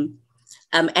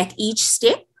at each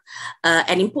step.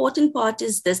 An important part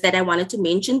is this that I wanted to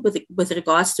mention with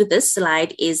regards to this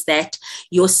slide is that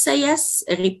your SAYAS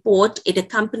report, it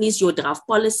accompanies your draft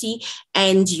policy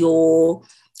and your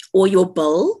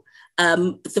bill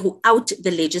throughout the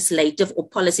legislative or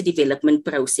policy development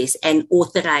process, and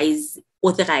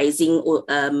authorizing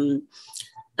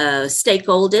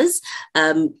stakeholders.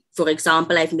 For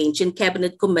example, I've mentioned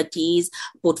cabinet committees,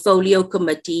 portfolio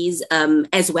committees,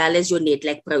 as well as your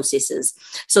NEDLAC processes.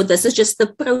 So this is just the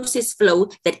process flow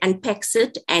that unpacks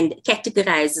it and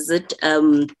categorizes it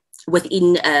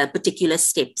within particular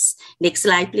steps. Next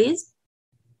slide, please.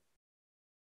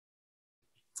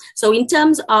 So in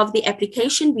terms of the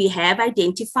application, we have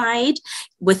identified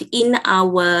within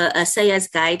our SAYAS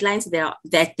guidelines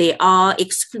that there are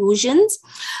exclusions.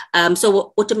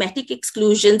 So automatic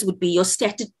exclusions would be your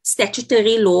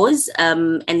statutory laws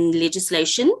and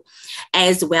legislation,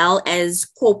 as well as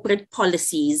corporate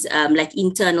policies like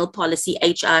internal policy,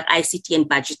 HR, ICT, and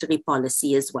budgetary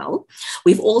policy as well.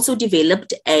 We've also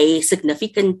developed a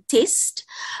significant test.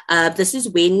 This is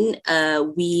when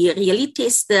we really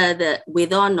test the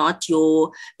whether or not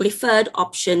your preferred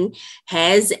option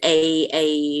has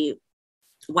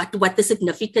what the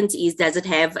significance is. Does it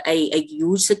have a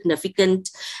huge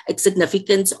significance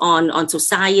on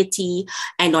society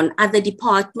and on other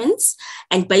departments?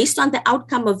 And based on the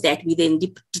outcome of that, we then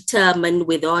determine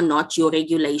whether or not your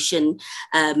regulation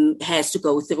has to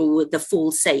go through the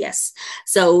full SAYAS.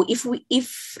 So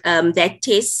if that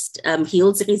test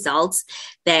yields results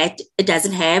that it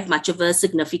doesn't have much of a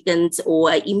significance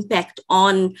or an impact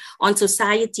on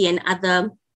society and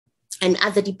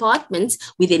other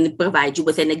departments, we then provide you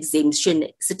with an exemption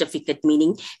certificate,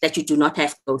 meaning that you do not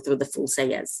have to go through the full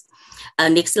SAYAS.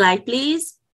 Next slide,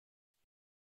 please.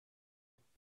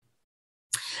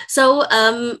 So,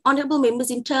 honorable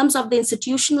members, in terms of the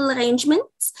institutional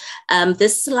arrangements,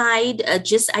 this slide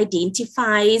just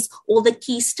identifies all the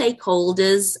key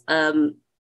stakeholders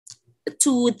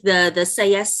to the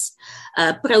SAYAS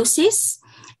process.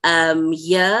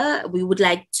 Here, we would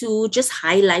like to just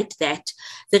highlight that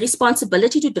the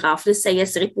responsibility to draft the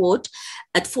SAYAS report,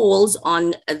 it falls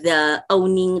on the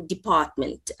owning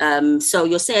department. So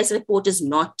your SAYAS report is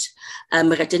not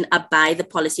written up by the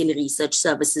Policy and Research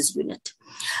Services Unit.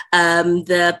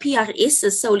 The PRS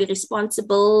is solely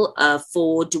responsible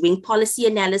for doing policy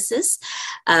analysis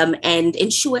and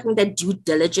ensuring that due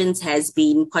diligence has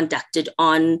been conducted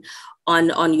on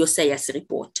your SAYAS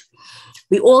report.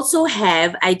 We also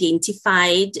have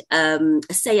identified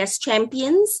SAYAS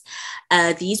champions.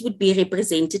 These would be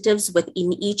representatives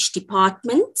within each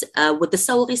department with the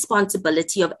sole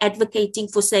responsibility of advocating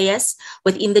for SAYAS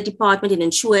within the department and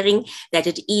ensuring that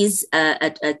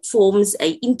it forms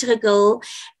an integral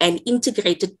and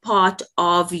integrated part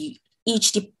of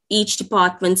each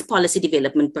department's policy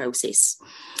development process.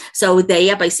 So they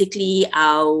are basically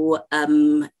our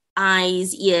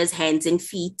eyes, ears, hands, and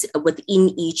feet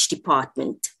within each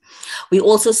department. We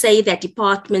also say that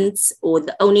departments or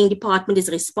the owning department is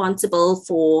responsible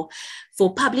for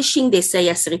publishing their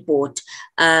SAYAS report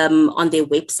on their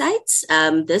websites.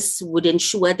 This would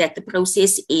ensure that the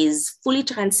process is fully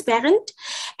transparent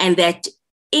and that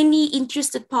any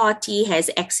interested party has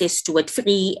access to it,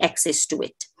 free access to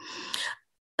it.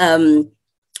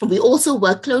 We also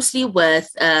work closely with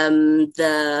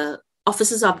the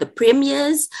offices of the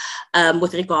premiers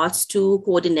with regards to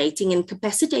coordinating and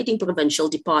capacitating provincial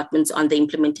departments on the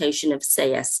implementation of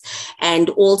SAYAS,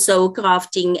 and also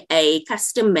crafting a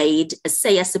custom-made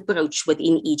SAYAS approach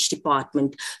within each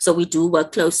department. So we do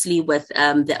work closely with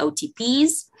the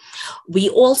OTPs. We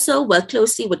also work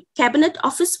closely with Cabinet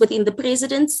Office within the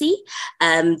Presidency.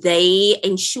 They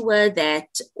ensure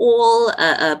that all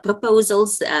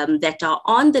proposals that are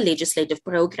on the legislative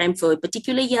program for a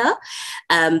particular year,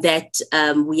 that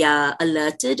we are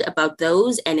alerted about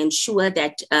those and ensure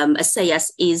that a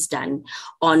SAYAS is done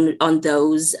on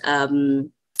those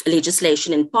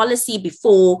legislation and policy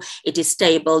before it is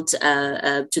tabled to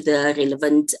the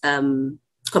relevant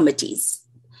committees.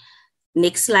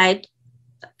 Next slide,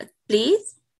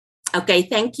 please. Okay,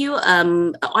 thank you.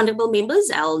 Honorable members,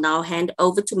 I'll now hand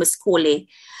over to Ms. Kole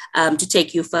to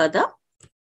take you further.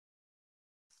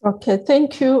 Okay,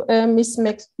 thank you, Ms.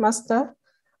 McMaster.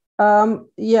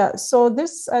 So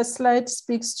this slide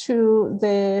speaks to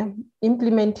the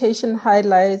implementation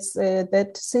highlights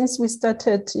that since we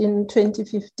started in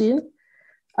 2015,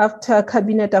 after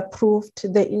Cabinet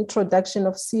approved the introduction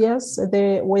of SAYAS,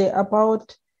 there were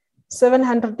about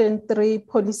 703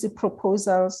 policy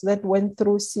proposals that went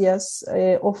through SAYAS,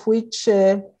 of which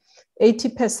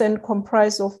 80%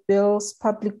 comprise of bills,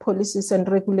 public policies and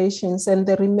regulations, and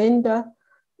the remainder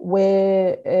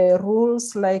were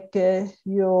rules like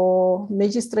your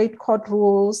magistrate court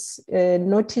rules,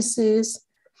 notices,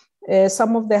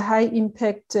 some of the high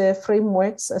impact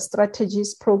frameworks,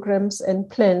 strategies, programs, and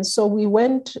plans. So we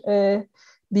went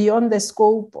beyond the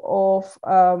scope of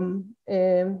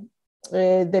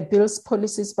the bills,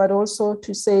 policies, but also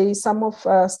to say some of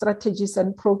strategies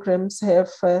and programs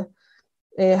have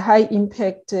a high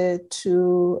impact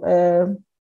to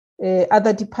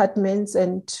other departments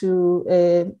and to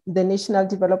the National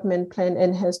Development Plan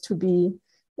and has to be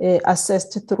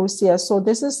assessed through SAYAS. So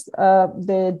this is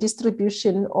the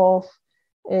distribution of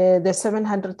the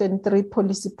 703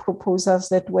 policy proposals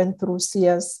that went through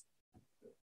SAYAS.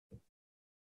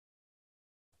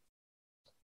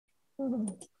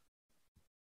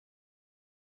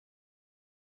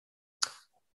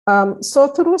 So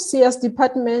through SAYAS,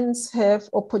 departments have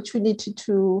opportunity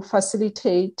to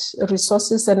facilitate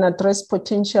resources and address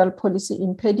potential policy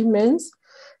impediments.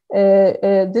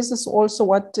 This is also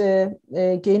what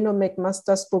Gaynor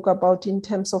McMaster spoke about in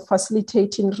terms of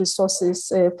facilitating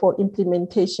resources for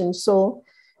implementation. So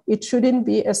it shouldn't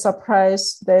be a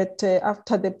surprise that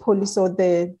after the policy or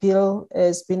the bill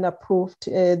has been approved,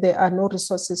 there are no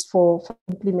resources for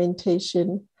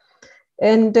implementation.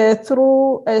 And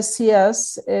through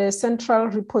SAYAS, a central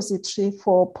repository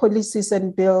for policies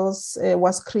and bills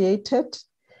was created.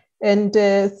 And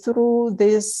through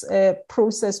this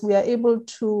process, we are able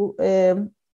to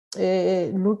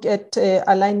look at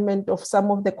alignment of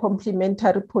some of the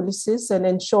complementary policies and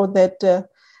ensure that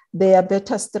they are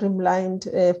better streamlined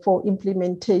for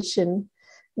implementation.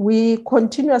 We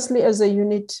continuously, as a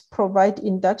unit, provide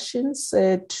inductions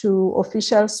to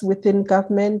officials within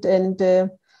government, and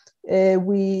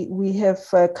we have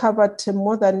covered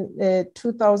more than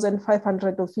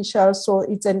 2,500 officials. So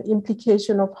it's an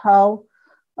implication of how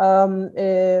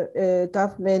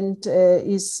government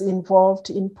is involved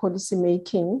in policy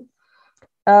making.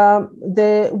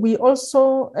 We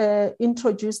also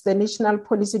introduced the National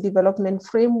Policy Development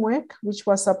Framework, which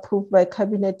was approved by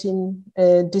Cabinet in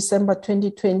December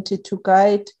 2020 to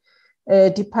guide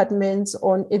departments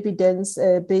on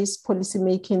evidence-based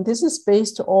policymaking. This is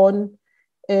based on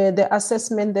the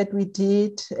assessment that we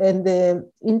did and the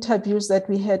interviews that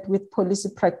we had with policy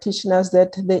practitioners,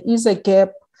 that there is a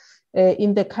gap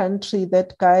in the country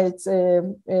that guides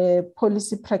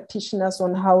policy practitioners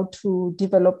on how to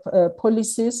develop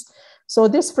policies. So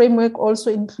this framework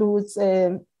also includes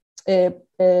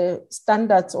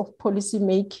standards of policy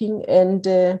making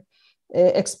and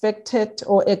expected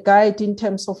or a guide in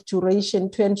terms of duration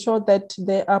to ensure that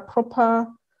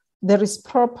there is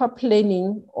proper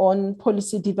planning on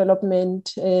policy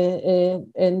development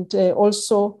and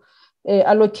also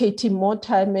allocating more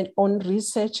time on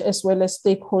research as well as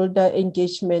stakeholder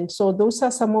engagement. So those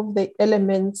are some of the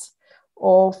elements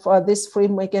of this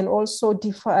framework, and also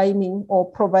defining or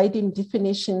providing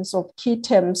definitions of key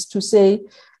terms to say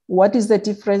what is the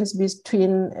difference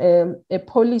between a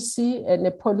policy and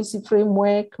a policy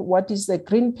framework, what is a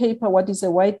green paper, what is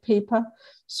a white paper.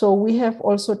 So we have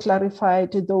also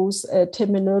clarified those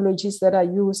terminologies that are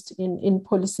used in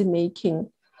policy making.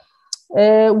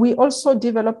 We also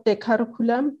developed a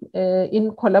curriculum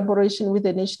in collaboration with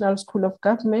the National School of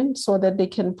Government so that they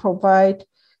can provide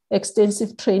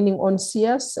extensive training on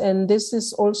SIAS, and this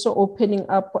is also opening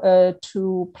up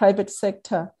to private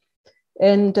sector.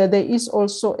 And there is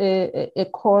also a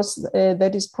course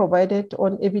that is provided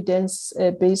on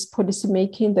evidence-based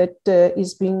policymaking that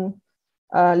is being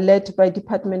led by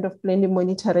Department of Planning,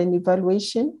 Monitoring and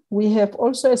Evaluation. We have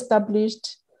also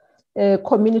established a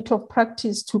community of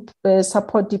practice to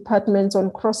support departments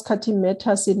on cross-cutting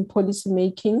matters in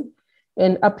policymaking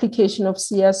and application of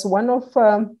SIAS. One of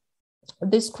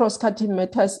these cross-cutting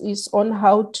matters is on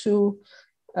how to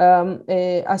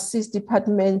assist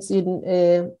departments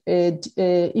in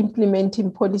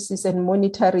implementing policies and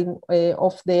monitoring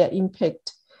of their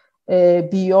impact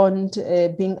beyond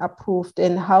being approved,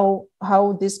 and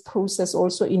how this process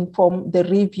also inform the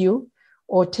review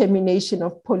or termination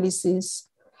of policies.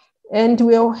 And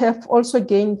we have also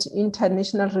gained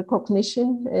international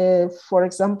recognition, for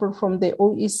example, from the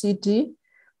OECD.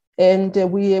 And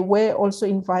we were also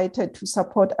invited to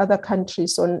support other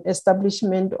countries on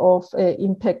establishment of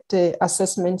impact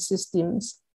assessment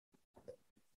systems.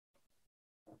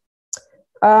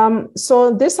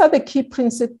 So these are the key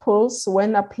principles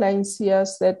when applying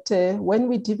SIAS, that when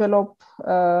we develop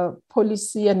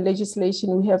policy and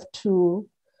legislation, we have to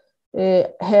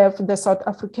have the South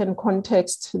African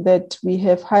context, that we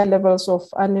have high levels of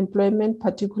unemployment,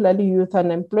 particularly youth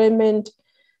unemployment.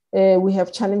 We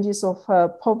have challenges of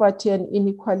poverty and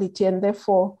inequality, and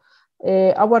therefore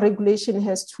our regulation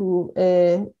has to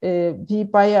be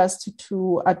biased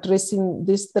to addressing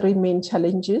these three main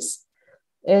challenges.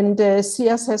 And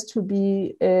SIAS has to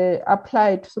be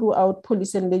applied throughout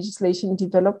policy and legislation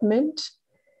development.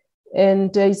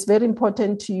 And it's very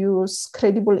important to use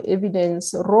credible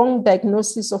evidence. Wrong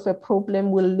diagnosis of a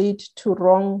problem will lead to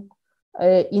wrong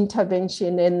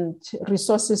intervention, and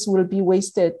resources will be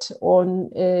wasted on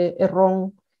a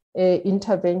wrong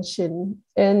intervention.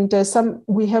 And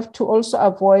we have to also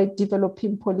avoid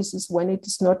developing policies when it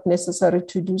is not necessary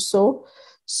to do so.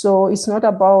 So it's not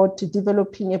about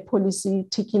developing a policy,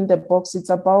 ticking the box. It's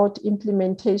about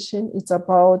implementation. It's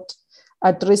about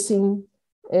addressing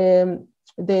the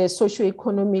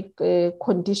socioeconomic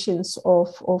conditions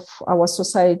of our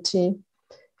society.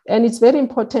 And it's very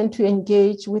important to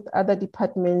engage with other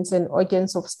departments and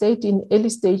organs of state in early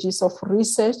stages of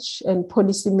research and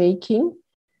policy making,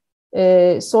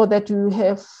 so that you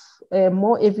have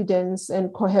more evidence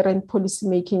and coherent policy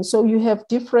making. So you have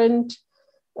different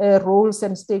roles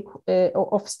and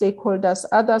of stakeholders.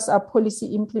 Others are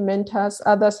policy implementers,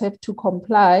 others have to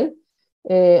comply,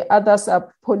 others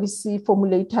are policy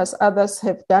formulators, others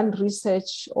have done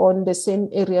research on the same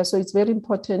area. So it's very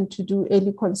important to do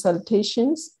early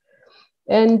consultations.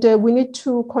 And we need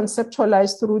to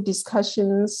conceptualize through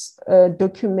discussions,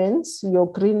 documents.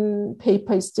 Your green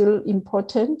paper is still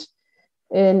important,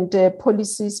 and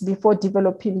policies before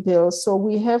developing bills. So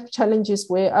we have challenges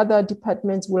where other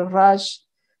departments will rush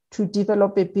to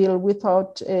develop a bill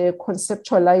without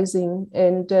conceptualizing.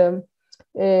 And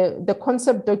the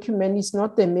concept document is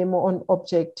not the memo on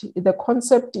object. The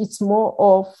concept is more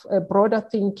of a broader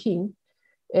thinking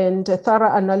and a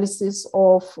thorough analysis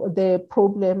of the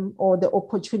problem or the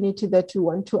opportunity that you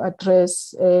want to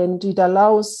address. And it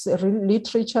allows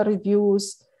literature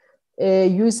reviews,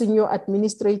 using your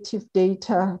administrative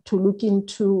data to look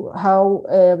into how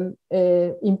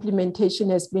implementation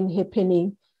has been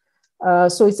happening.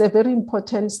 So it's a very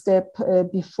important step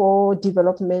before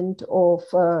development of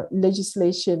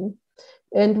legislation.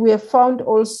 And we have found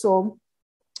also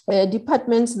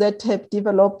departments that have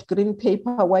developed green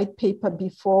paper, white paper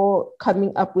before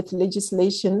coming up with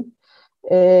legislation.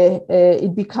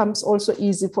 It becomes also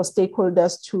easy for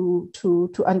stakeholders to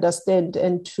understand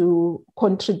and to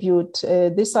contribute.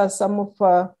 These are some of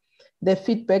the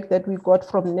feedback that we got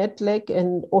from NETLEC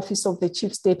and Office of the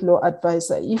Chief State Law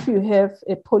Advisor. If you have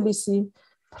a policy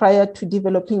prior to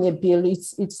developing a bill,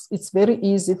 it's very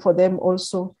easy for them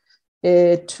also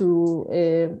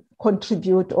to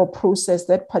contribute or process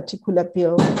that particular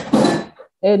bill.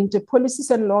 And the policies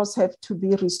and laws have to be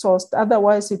resourced.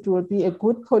 Otherwise, it will be a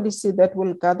good policy that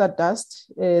will gather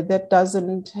dust, that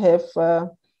doesn't have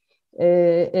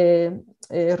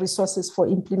resources for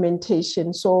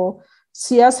implementation. So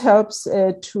SIAS helps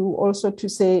to also to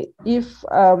say, if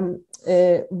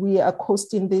we are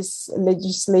costing this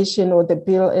legislation or the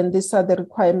bill and these are the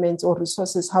requirements or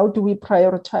resources, how do we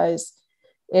prioritize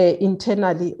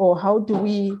internally, or how do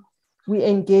we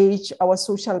engage our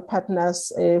social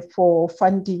partners for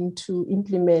funding to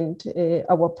implement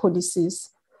our policies?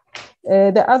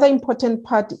 The other important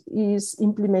part is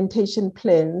implementation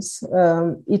plans.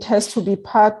 It has to be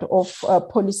part of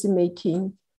policy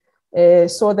making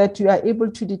so that you are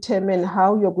able to determine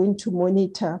how you're going to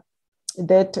monitor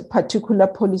that particular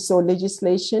policy or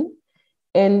legislation.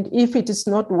 And if it is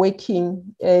not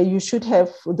working, you should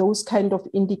have those kind of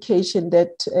indication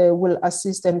that will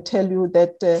assist and tell you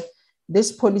that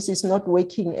this policy is not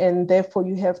working, and therefore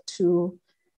you have to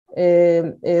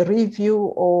review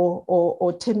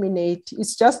or terminate.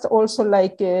 It's just also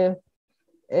like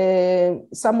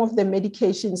some of the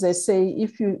medications, they say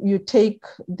if you take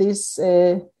this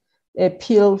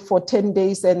pill for 10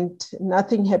 days and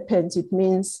nothing happens, it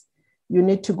means you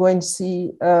need to go and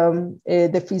see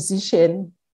the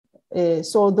physician.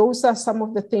 So those are some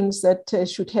of the things that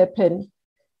should happen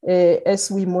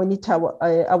as we monitor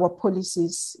our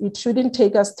policies. It shouldn't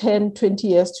take us 10, 20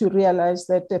 years to realize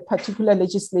that a particular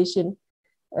legislation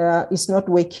is not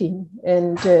working.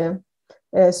 And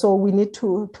so we need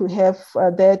to have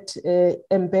that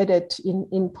embedded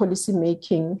in policy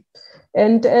making.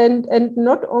 And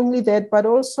not only that, but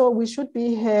also we should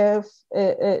have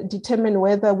determine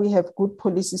whether we have good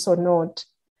policies or not.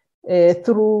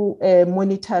 Through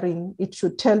monitoring, it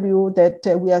should tell you that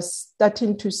we are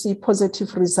starting to see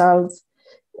positive results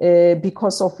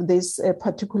because of this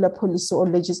particular policy or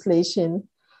legislation.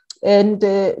 And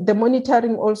the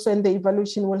monitoring also and the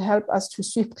evaluation will help us to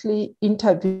swiftly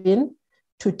intervene,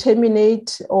 to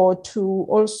terminate, or to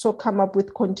also come up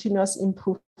with continuous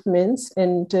improvements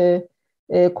and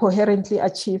coherently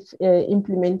achieve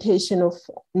implementation of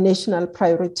national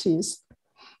priorities.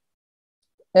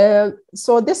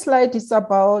 So this slide is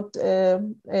about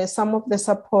some of the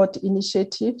support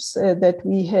initiatives that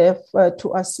we have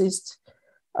to assist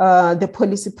the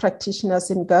policy practitioners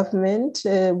in government.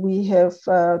 We have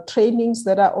trainings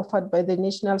that are offered by the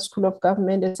National School of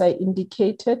Government, as I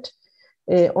indicated,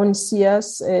 on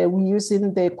SIAS. We're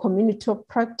using the community of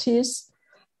practice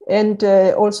and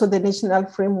also the national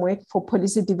framework for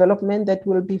policy development that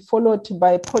will be followed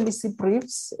by policy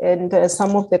briefs and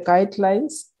some of the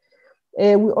guidelines.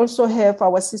 We also have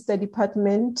our sister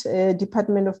department,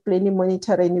 Department of Planning,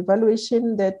 Monitoring and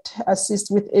Evaluation, that assists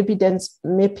with evidence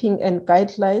mapping and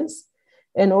guidelines,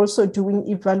 and also doing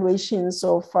evaluations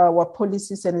of our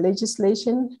policies and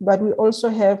legislation. But we also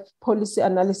have policy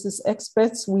analysis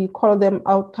experts. We call them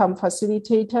outcome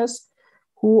facilitators,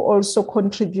 who also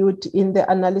contribute in the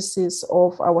analysis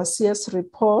of our SIAS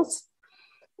reports.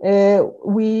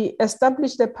 We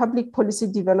established a public policy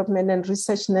development and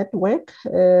research network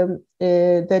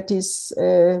that is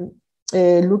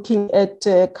looking at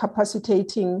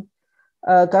capacitating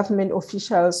government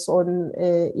officials on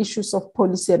issues of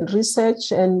policy and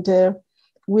research. And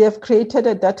we have created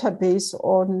a database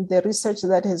on the research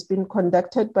that has been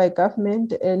conducted by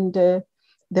government and the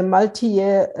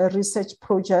multi-year research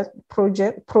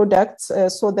products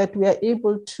so that we are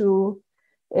able to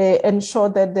ensure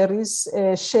that there is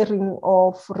sharing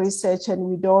of research and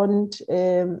we don't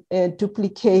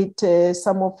duplicate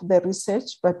some of the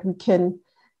research, but we can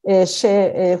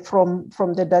share from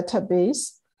the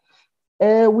database.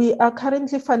 We are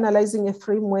currently finalizing a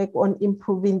framework on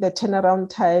improving the turnaround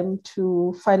time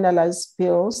to finalize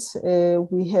bills.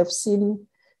 We have seen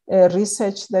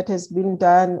research that has been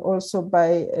done also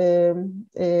by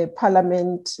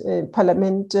parliamentary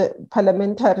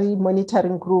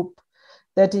monitoring group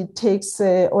that it takes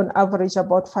on average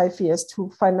about 5 years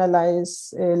to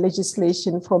finalize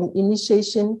legislation from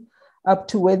initiation up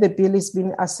to where the bill is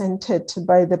being assented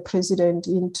by the president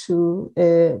into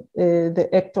the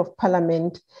Act of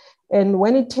Parliament. And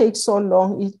when it takes so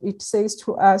long, it says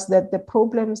to us that the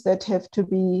problems that have to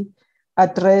be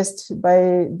addressed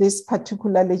by this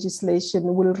particular legislation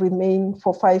will remain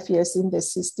for 5 years in the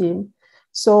system.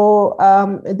 So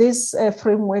this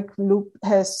framework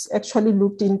has actually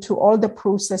looked into all the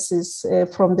processes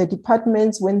from the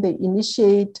departments when they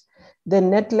initiate the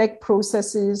NETLEC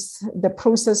processes, the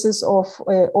processes of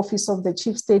Office of the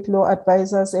Chief State Law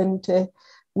Advisors, and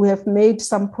we have made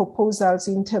some proposals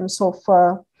in terms of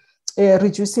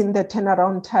reducing the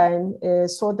turnaround time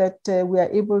so that we are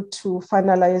able to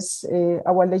finalize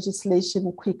our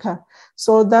legislation quicker.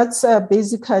 So that's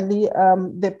basically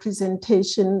the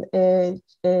presentation,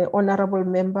 honorable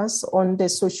members, on the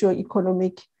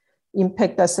socio-economic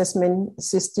impact assessment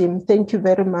system. Thank you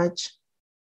very much.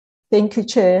 Thank you,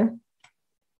 Chair.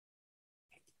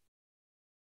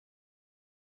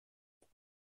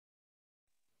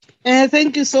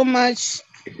 Thank you so much.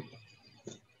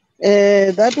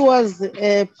 That was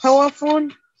powerful,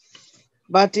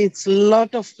 but it's a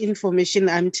lot of information,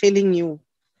 I'm telling you.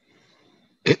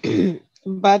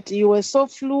 But you were so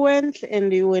fluent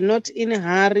and you were not in a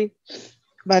hurry.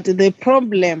 But the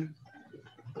problem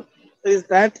is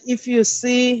that if you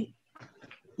see,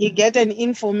 you get an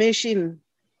information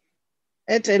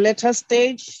at a later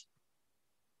stage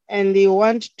and you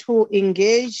want to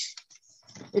engage,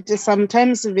 it is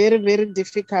sometimes very, very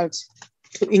difficult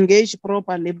to engage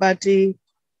properly, but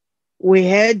we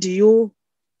heard you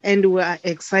and we are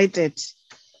excited.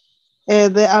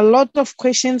 There are a lot of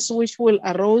questions which will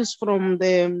arise from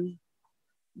the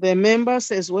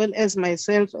members as well as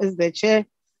myself as the chair,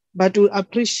 but we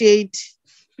appreciate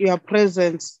your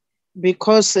presence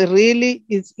because really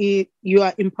you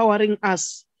are empowering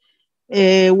us.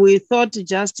 We thought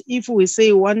just if we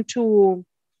say want to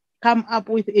come up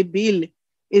with a bill,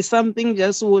 is something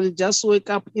we'll just wake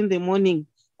up in the morning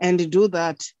and do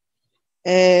that.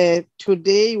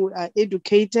 Today we are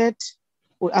educated,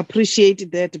 we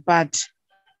appreciate that, but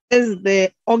as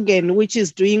the organ which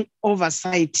is doing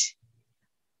oversight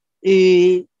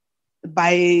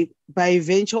by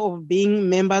virtue of being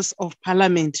members of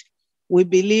parliament, we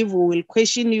believe we will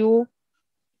question you,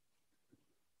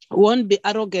 won't be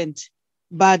arrogant,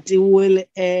 but we will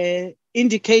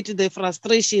indicate the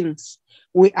frustrations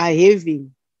we are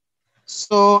having.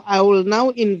 So I will now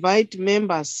invite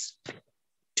members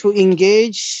to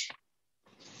engage,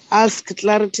 ask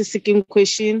clarity-seeking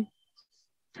question,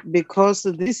 because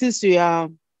this is your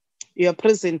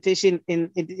presentation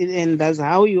and that's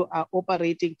how you are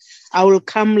operating. I will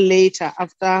come later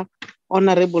after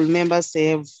honorable members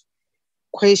have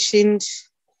questioned,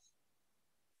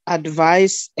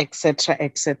 advice, etc.,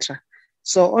 etc.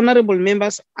 So honorable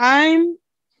members, I'm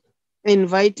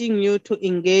inviting you to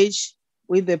engage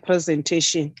with the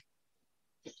presentation.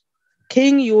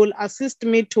 King, you will assist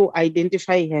me to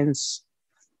identify hands.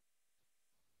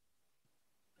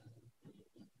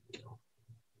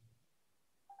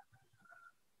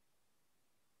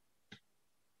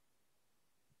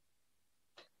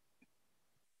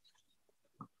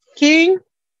 King,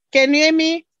 can you hear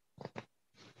me?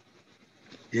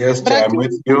 Yes, Chair, I'm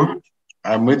with you.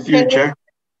 I'm with you, Chair.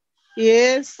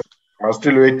 Yes. I'm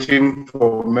still waiting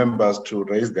for members to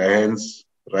raise their hands.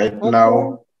 Right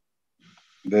now,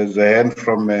 there's a hand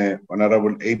from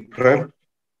Honorable April.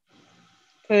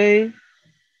 Okay.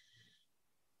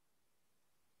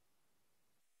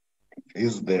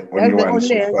 He's the only one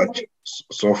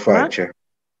so far, huh? Chair.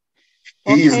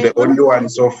 He is the only one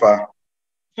so far.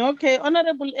 Okay,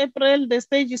 Honorable April, the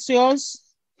stage is yours.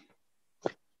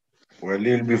 Well,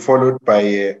 he'll be followed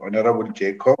by Honorable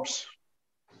Jacobs.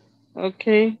 Thank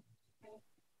Okay.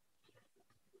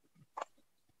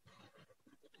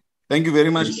 you very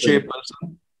much,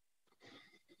 Chairperson.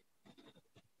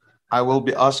 I will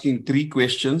be asking 3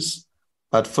 questions,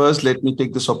 but first let me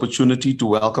take this opportunity to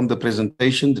welcome the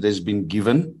presentation that has been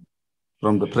given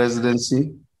from the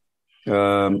presidency.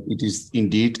 It is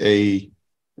indeed a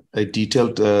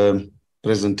detailed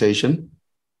presentation.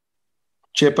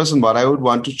 Chairperson, what I would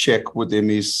want to check with him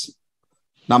is,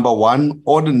 number one,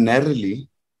 ordinarily,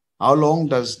 how long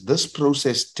does this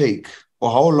process take,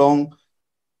 or how long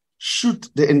should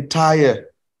the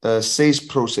entire SACE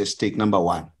process take, number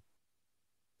one?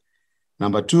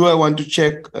 Number two, I want to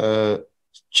check,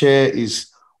 Chair,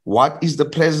 is what is the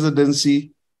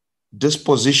presidency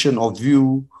disposition or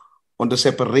view on the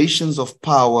separations of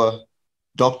power,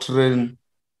 doctrine,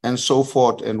 and so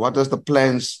forth, and what are the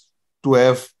plans to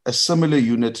have a similar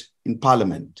unit in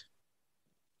Parliament?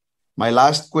 My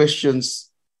last question is,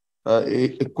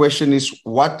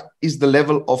 what is the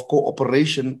level of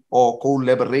cooperation or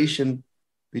collaboration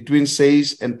between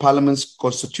SAIS and Parliament's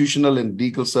Constitutional and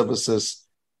Legal Services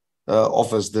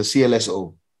Office, the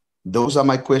CLSO? Those are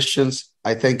my questions.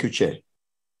 I thank you, Chair.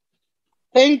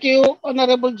 Thank you,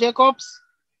 Honorable Jacobs.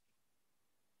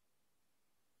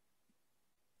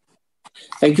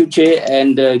 Thank you, Chair,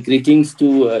 and greetings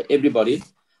to everybody.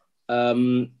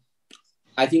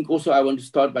 I think also I want to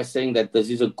start by saying that this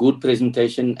is a good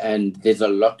presentation and there's a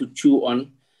lot to chew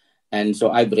on. And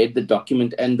so I've read the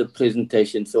document and the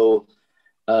presentation. So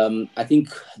I think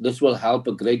this will help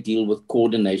a great deal with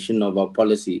coordination of our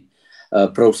policy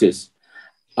process.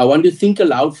 I want to think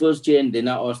aloud first, Chair, and then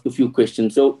I'll ask a few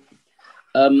questions. So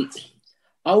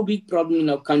our big problem in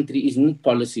our country isn't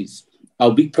policies.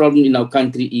 Our big problem in our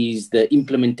country is the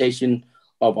implementation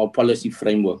of our policy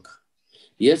framework.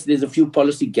 Yes, there's a few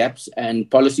policy gaps, and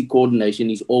policy coordination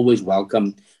is always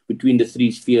welcome between the three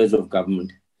spheres of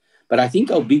government. But I think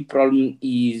our big problem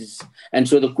is, and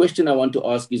so the question I want to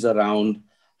ask is around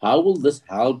how will this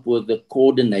help with the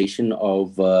coordination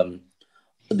of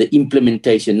the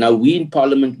implementation? Now, we in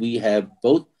Parliament, we have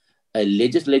both a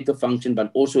legislative function,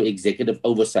 but also executive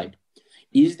oversight.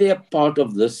 Is there a part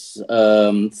of this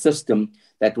system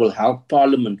that will help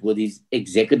Parliament with its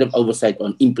executive oversight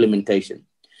on implementation?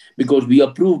 Because we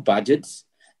approve budgets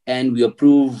and we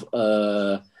approve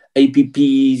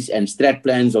APPs and strat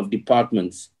plans of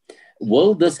departments.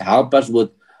 Will this help us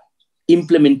with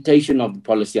implementation of the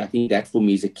policy? I think that for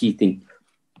me is a key thing.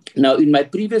 Now, in my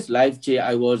previous life, Chair,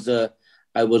 I was a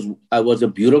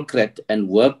bureaucrat and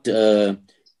worked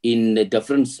in a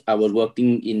I was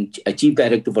working in a chief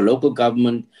director for local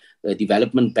government, a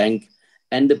development bank.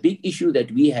 And the big issue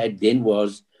that we had then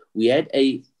was we had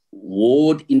a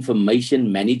ward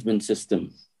information management system.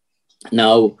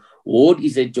 Now, ward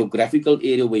is a geographical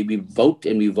area where we vote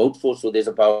and we vote for. So there's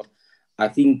about, I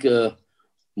think,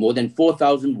 more than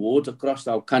 4,000 wards across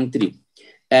our country.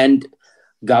 And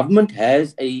government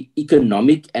has an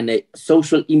economic and a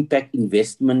social impact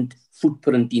investment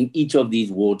footprint in each of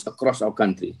these wards across our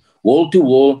country. Wall to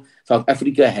wall, South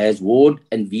Africa has ward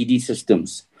and VD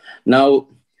systems. Now,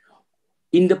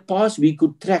 in the past, we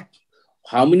could track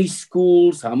how many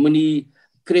schools, how many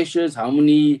creches, how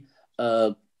many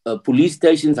police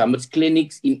stations, how much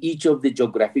clinics in each of the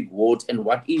geographic wards, and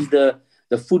what is the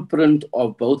footprint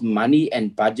of both money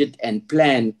and budget and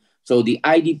plan. So the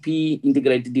IDP,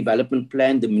 Integrated Development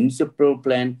Plan, the municipal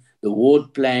plan, the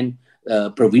ward plan,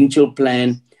 provincial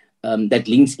plan, that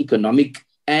links economic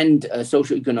and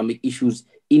socio-economic issues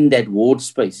in that ward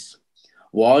space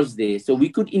was there. So we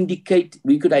could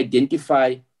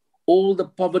identify all the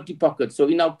poverty pockets. So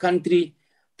in our country,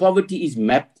 poverty is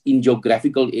mapped in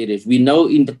geographical areas. We know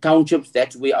in the townships,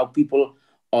 that's where our people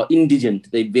are indigent.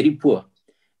 They're very poor.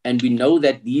 And we know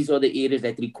that these are the areas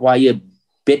that require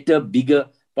better, bigger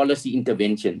policy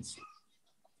interventions.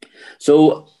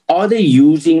 So are they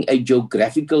using a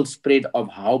geographical spread of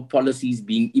how policy is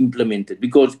being implemented?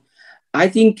 Because I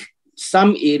think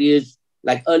some areas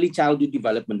like early childhood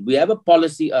development, we have a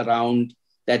policy around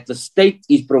that the state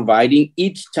is providing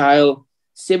each child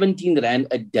 17 Rand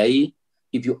a day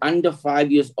if you're under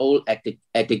 5 years old at a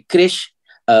creche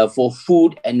for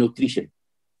food and nutrition.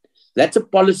 That's a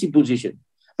policy position.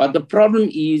 But the problem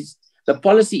is the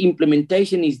policy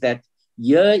implementation is that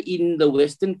here in the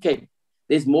Western Cape,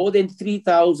 there's more than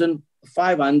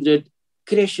 3,500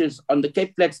 creches on the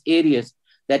Cape Flats areas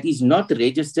that is not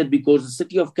registered because the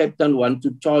city of Cape Town wants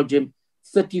to charge them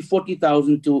 30,000,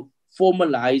 40,000 to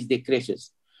formalize their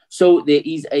creches. So there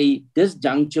is a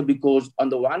disjuncture because on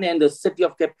the one hand, the city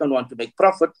of Cape Town wants to make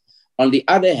profit. On the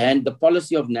other hand, the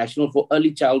policy of National for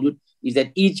Early Childhood is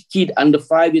that each kid under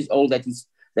 5 years old that is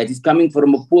coming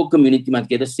from a poor community must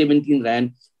get a 17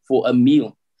 Rand for a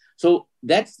meal. So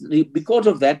that's because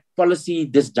of that policy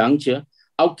disjuncture,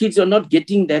 our kids are not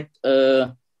getting that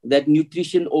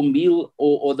nutrition or meal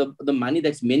or the money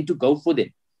that's meant to go for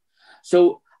them.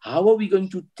 So how are we going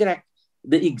to track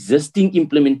the existing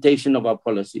implementation of our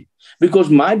policy?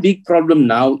 Because my big problem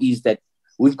now is that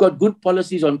we've got good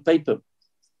policies on paper,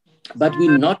 but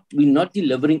we're not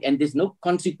delivering, and there's no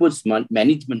consequence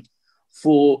management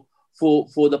for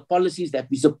the policies that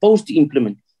we're supposed to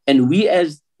implement. And we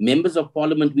as members of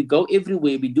parliament, we go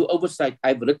everywhere, we do oversight.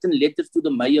 I've written letters to the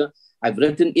mayor, I've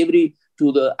worked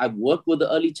with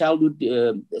the early childhood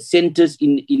centers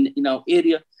in our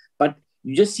area, but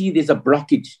you just see there's a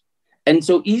blockage. And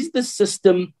so is the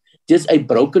system just a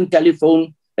broken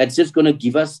telephone that's just going to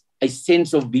give us a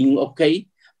sense of being okay,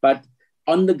 but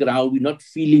on the ground, we're not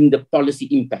feeling the policy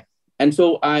impact? And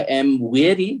so I am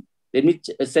wary, let me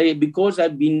say, because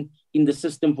I've been in the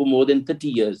system for more than 30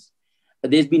 years.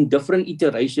 There's been different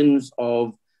iterations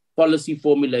of policy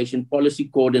formulation, policy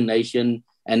coordination,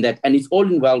 and it's all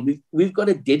in well. We've got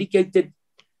a dedicated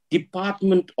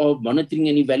department of monitoring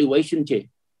and evaluation, Chair.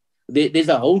 There's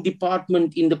a whole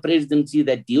department in the presidency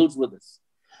that deals with this.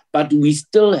 But we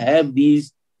still have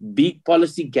these big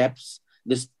policy gaps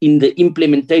in the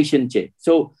implementation, Chair.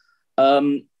 So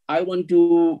I'm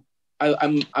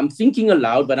thinking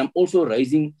aloud, but I'm also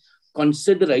raising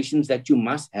considerations that you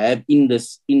must have in the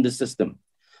system.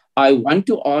 I want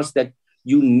to ask that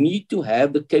you need to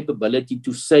have the capability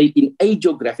to say in a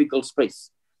geographical space.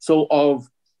 So of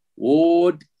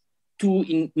Ward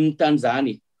 2 in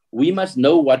Tanzania, we must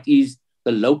know what is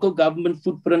the local government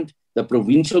footprint, the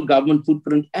provincial government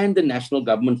footprint, and the national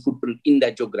government footprint in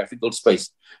that geographical space.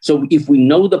 So if we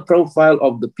know the profile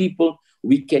of the people,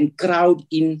 we can crowd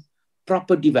in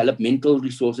proper developmental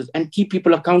resources and keep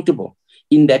people accountable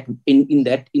in that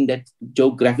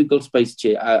geographical space,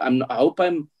 Chair. I hope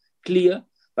I'm clear,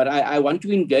 but I want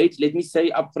to engage. Let me say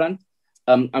upfront,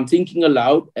 I'm thinking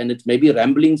aloud, and it's maybe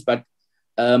ramblings, but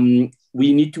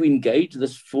we need to engage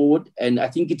this forward. And I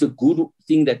think it's a good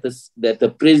thing that the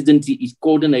presidency is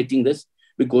coordinating this,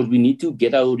 because we need to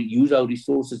use our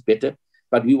resources better.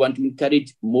 But we want to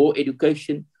encourage more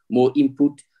education, more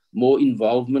input, more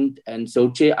involvement. And so,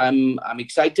 Chair, I'm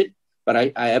excited, but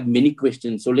I have many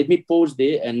questions. So let me pause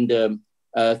there and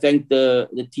thank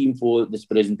the team for this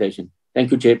presentation.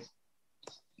 Thank you, Chair.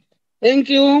 Thank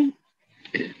you.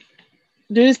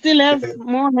 Do you still have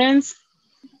more hands?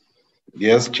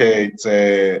 Yes, Chair. It's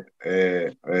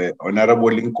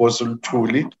Honorable Nkosi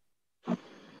Luthuli, and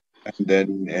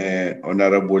then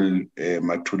Honorable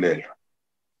Mathulelo.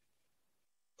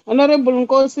 Honorable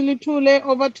Nkosi Luthuli,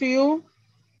 over to you.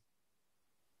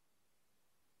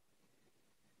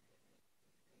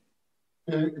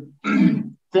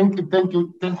 Thank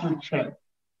you, Chair.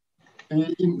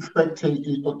 In fact,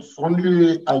 it's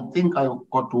only, I think I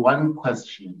got one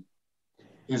question.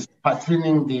 It's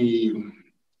pertaining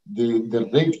the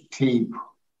red tape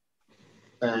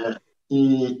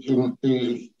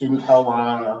in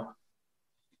our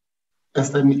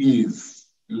SMEs,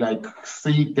 like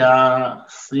CETA,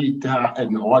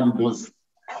 and all those,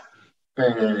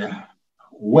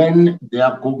 when they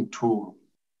are going to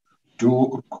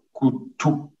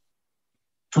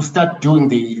start doing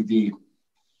the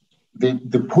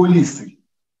policy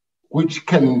which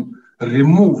can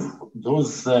remove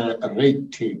those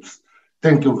red tapes.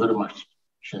 Thank you very much,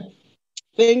 Chair.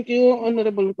 Thank you,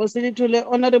 Honorable Nkosi Luthuli.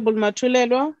 Honorable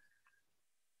Mathulelo.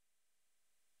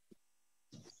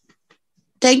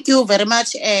 Thank you very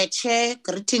much, Chair.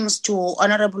 Greetings to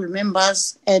honorable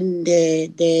members and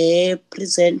the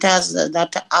presenters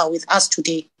that are with us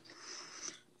today.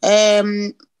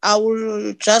 I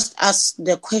will just ask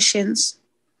the questions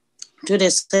to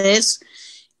the SAYS.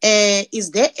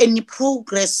 Is there any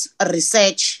progress,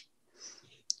 research,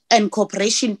 and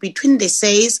cooperation between the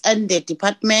SAYS and the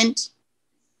Department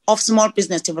of Small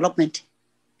Business Development?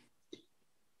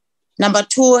 Number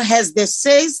 2, has the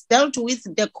SAYS dealt with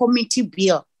the committee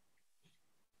bill?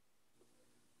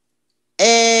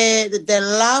 The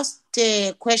last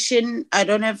question, I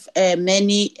don't have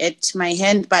many at my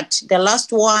hand, but the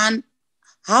last one,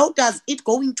 how does it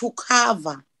going to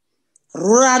cover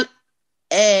rural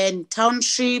and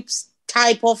townships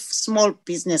type of small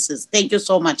businesses? Thank you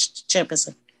so much,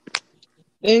 Chairperson.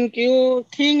 Thank you.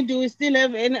 King, do we still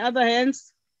have any other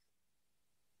hands?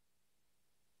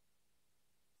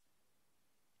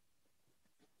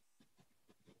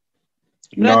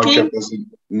 No, Chairperson.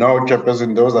 No,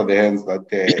 Chairperson. Those are the hands that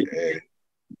they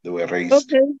were raised.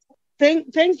 Okay.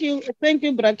 Thank you,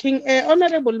 Braking.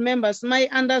 Honorable members, my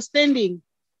understanding,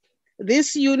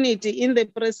 this unity in the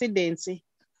presidency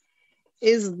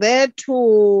is there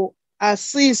to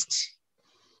assist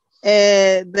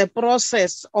the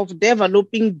process of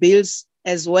developing bills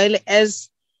as well as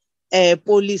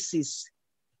policies,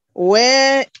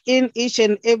 where in each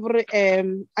and every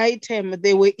item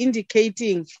they were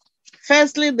indicating.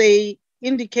 Firstly, they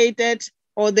indicated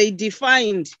or they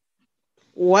defined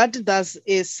what does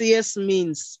a CS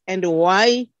means and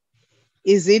why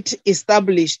is it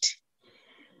established.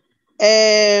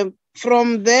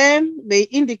 From there, they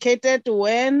indicated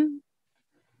when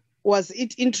was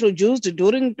it introduced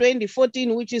during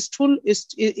 2014, which is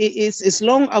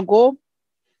long ago.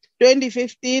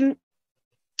 2015,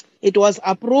 it was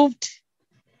approved.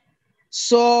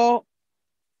 So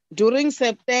during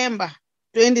September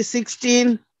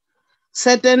 2016,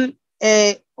 certain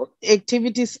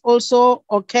activities also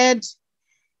occurred.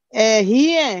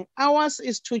 Here, ours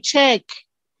is to check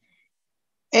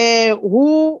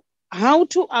how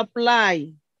to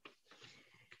apply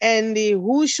And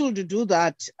who should do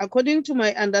that? According to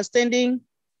my understanding,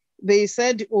 they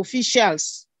said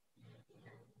officials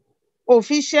of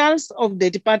the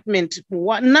department.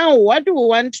 Now, what we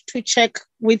want to check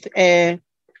with the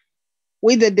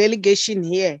delegation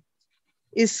here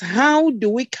is how do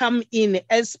we come in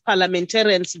as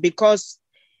parliamentarians, because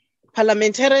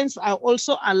parliamentarians are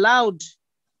also allowed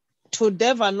to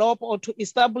develop or to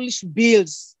establish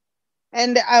bills.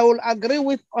 And I will agree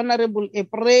with Honorable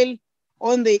April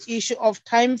on the issue of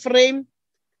time frame,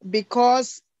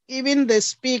 because even the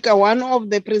speaker, one of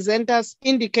the presenters,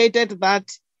 indicated that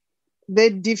the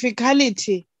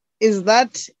difficulty is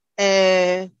that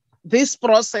this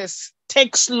process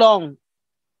takes long.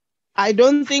 I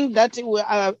don't think that we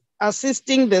are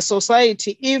assisting the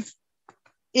society if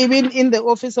even in the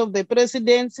office of the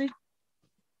presidency,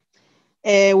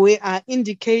 we are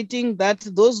indicating that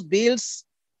those bills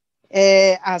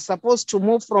are supposed to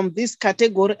move from this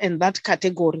category and that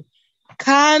category.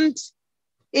 Can't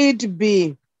it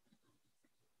be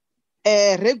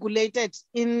regulated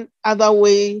in other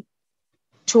way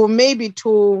to maybe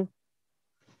to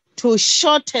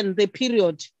shorten the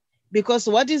period? Because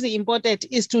what is important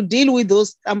is to deal with those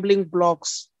stumbling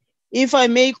blocks. If I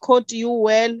may quote you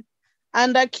well,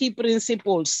 under key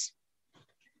principles,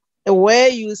 where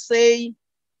you say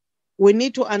we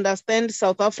need to understand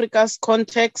South Africa's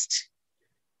context,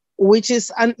 which is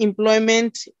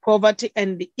unemployment, poverty,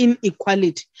 and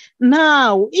inequality.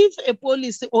 Now, if a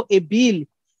policy or a bill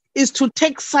is to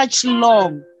take such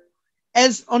long,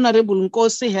 as Honorable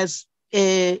Nkosi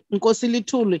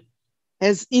Lituli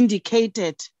has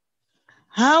indicated,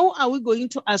 how are we going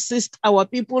to assist our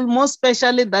people, more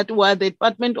especially that were the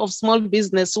Department of Small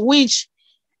Business, which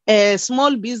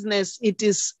small business, it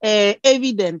is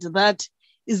evident that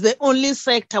is the only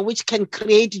sector which can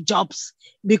create jobs,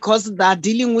 because they are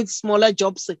dealing with smaller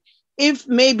jobs. If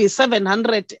maybe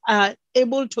 700 are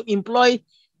able to employ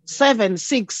 7,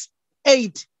 6,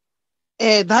 8,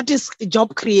 that is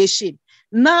job creation.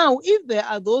 Now, if there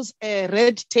are those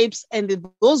red tapes and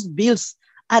those bills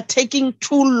are taking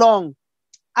too long,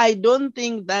 I don't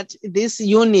think that this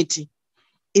unity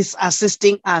is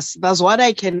assisting us. That's what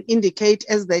I can indicate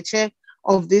as the chair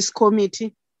of this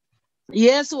committee.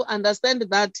 Yes, we understand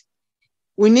that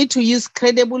we need to use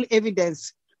credible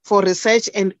evidence for research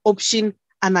and option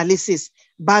analysis.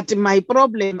 But my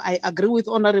problem, I agree with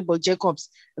Honorable Jacobs,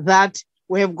 that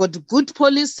we have got good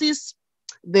policies.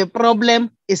 The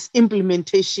problem is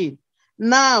implementation.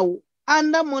 Now,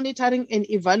 under monitoring and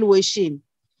evaluation,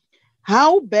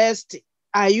 how best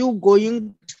are you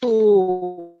going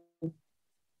to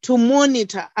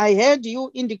monitor? I heard you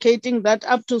indicating that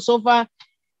up to so far,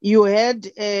 you had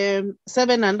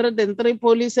 703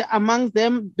 policies, among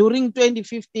them during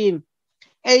 2015.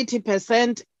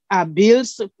 80% are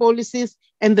bills, policies,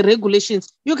 and the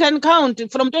regulations. You can count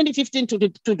from 2015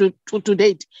 to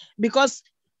date, because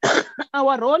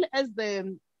our role as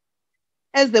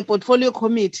the portfolio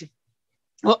committee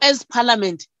or as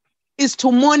parliament is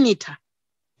to monitor.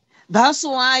 That's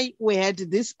why we had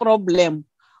this problem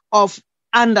of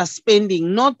underspending.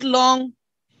 Not long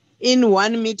in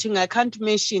one meeting, I can't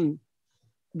mention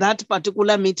that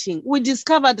particular meeting, we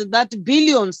discovered that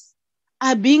billions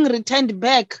are being returned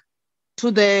back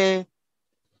to the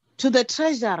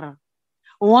treasurer,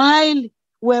 while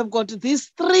we have got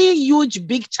these 3 huge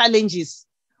big challenges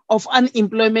of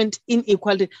unemployment,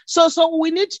 inequality. So we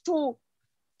need to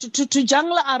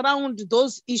jungle around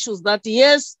those issues that,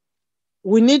 yes,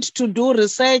 we need to do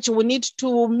research. We need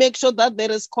to make sure that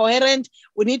there is coherent.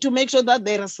 We need to make sure that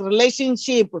there is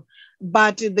relationship,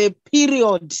 but the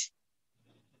period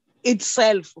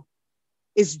itself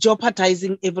is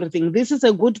jeopardizing everything. This is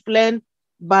a good plan,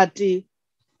 but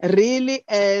really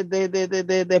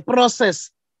the process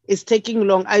is taking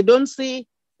long. I don't see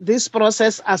this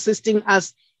process assisting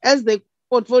us. As the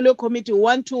portfolio committee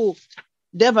want to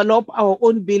develop our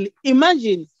own bill,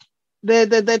 imagine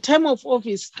the term of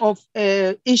office of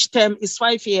each term is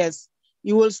 5 years.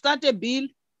 You will start a bill,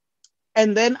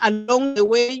 and then along the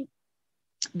way,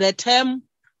 the term,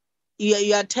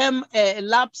 your term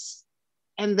lapse,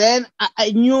 and then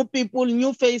new people,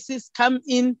 new faces come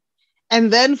in,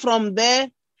 and then from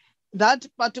there, that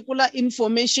particular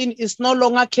information is no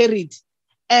longer carried,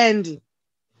 and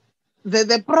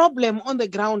the problem on the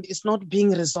ground is not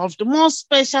being resolved, more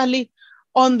especially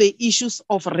on the issues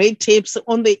of red tapes,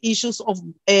 on the issues of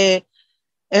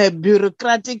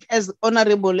bureaucratic, as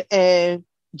Honorable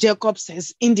Jacobs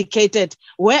has indicated,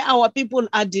 where our people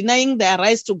are denying their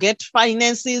rights to get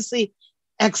finances,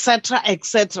 etc.,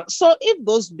 etc. So if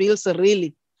those bills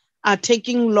really are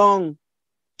taking long,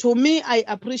 to me, I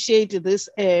appreciate this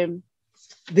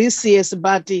year's,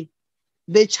 but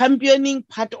the championing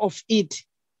part of it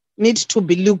needs to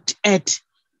be looked at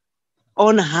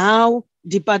on how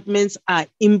departments are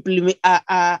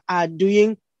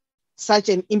doing such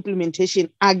an implementation.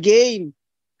 Again,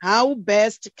 how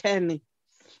best can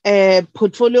a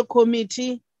portfolio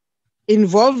committee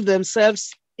involve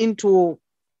themselves into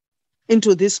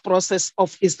this process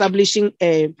of establishing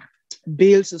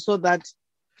bills, so that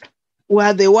we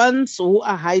are the ones who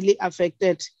are highly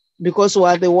affected, because we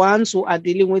are the ones who are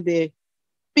dealing with the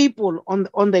people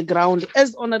on the ground,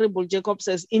 as Honorable Jacobs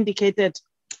has indicated,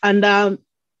 under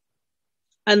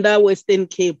Western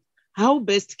Cape. How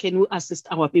best can we assist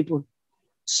our people?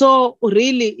 So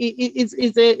really,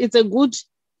 it's a good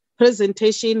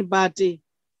presentation, but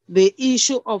the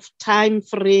issue of time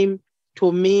frame, to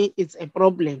me, it's a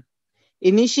problem.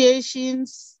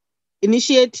 Initiatives,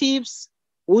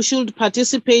 who should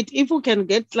participate? If we can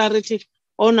get clarity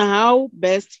on how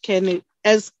best can,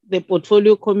 as the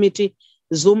portfolio committee,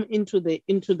 zoom into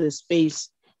the space.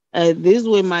 These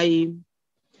were my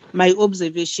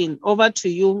observation. Over to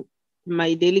you,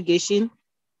 my delegation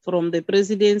from the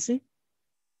presidency.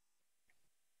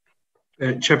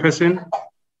 Chairperson?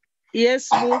 Yes,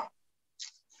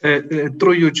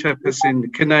 through you,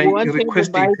 Chairperson, can I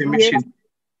request a permission?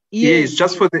 Yes,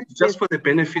 just for the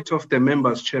benefit of the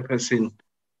members, Chairperson.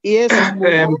 Yes.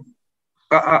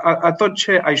 I thought,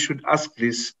 Chair, I should ask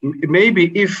this. Maybe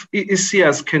if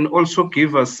ECS can also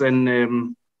give us a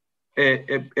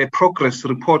progress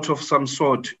report of some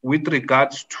sort with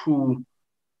regards to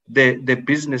the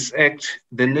Business Act,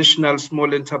 the National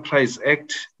Small Enterprise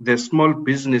Act, the Small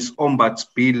Business Ombuds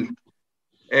Bill.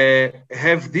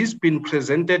 Have these been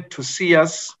presented to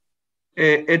CS?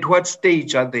 At what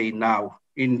stage are they now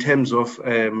in terms of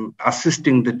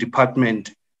assisting the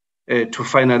department to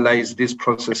finalize these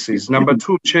processes? Number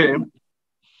two, Chair,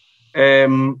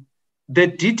 the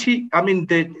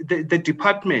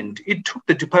department, it took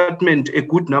the department a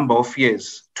good number of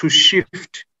years to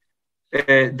shift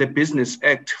the Business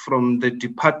Act from the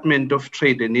Department of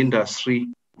Trade and Industry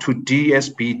to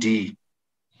DSBD.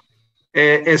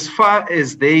 As far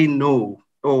as they know,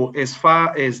 or as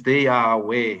far as they are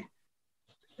aware,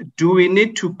 do we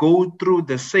need to go through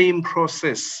the same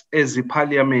process as the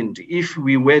Parliament if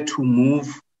we were to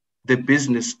move the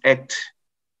Business Act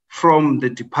from the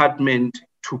department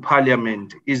to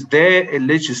Parliament? Is there a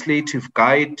legislative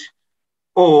guide,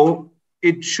 or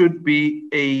it should be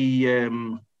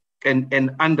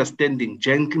an understanding,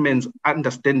 gentleman's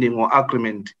understanding or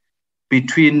agreement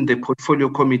between the portfolio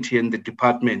committee and the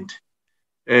department?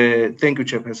 Thank you,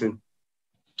 Chairperson.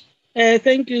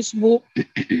 Thank you, Sbu.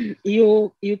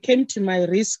 You came to my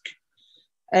risk.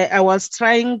 I was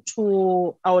trying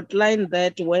to outline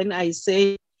that when I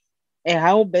say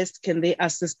how best can they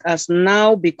assist us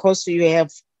now, because you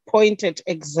have pointed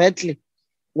exactly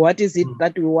what is it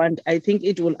that we want. I think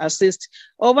it will assist.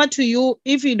 Over to you.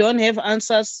 If you don't have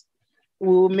answers,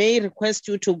 we may request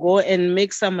you to go and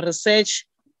make some research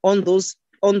on those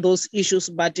issues,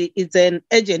 but it's an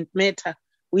urgent matter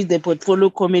which the portfolio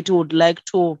committee would like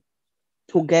to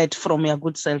get from your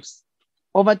good selves.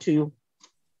 Over to you.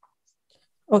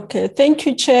 Okay, thank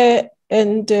you, Chair,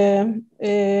 and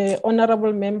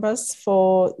honorable members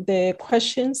for the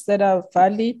questions that are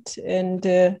valid and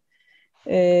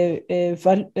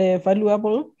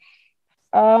valuable.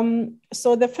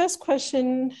 So the first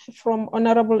question from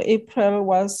Honorable April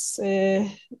was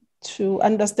to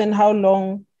understand how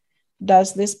long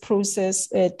does this process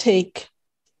take.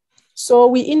 So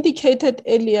we indicated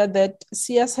earlier that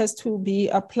CS has to be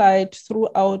applied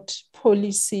throughout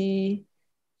policy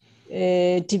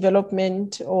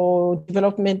development or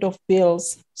development of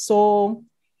bills. So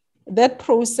that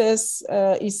process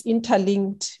is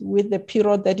interlinked with the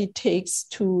period that it takes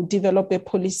to develop a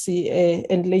policy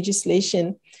and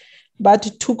legislation.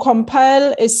 But to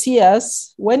compile a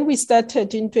CS, when we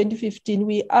started in 2015,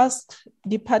 we asked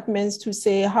departments to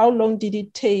say, how long did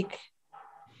it take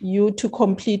you to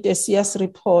complete a CS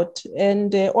report?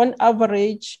 And on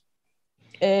average,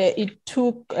 it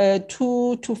took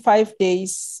 2 to 5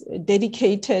 days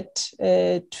dedicated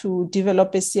to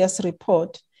develop a CS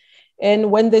report.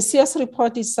 And when the CS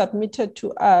report is submitted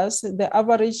to us, the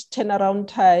average turnaround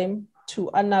time to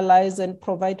analyze and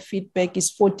provide feedback is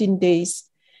 14 days.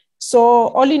 So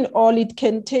all in all, it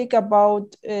can take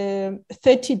about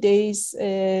 30 days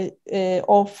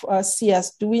of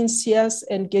CS, doing CS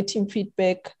and getting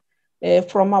feedback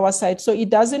from our side. So it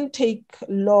doesn't take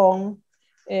long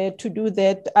to do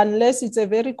that, unless it's a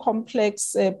very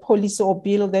complex policy or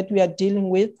bill that we are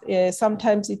dealing with.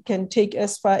 Sometimes it can take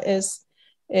as far as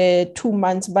 2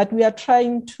 months, but we are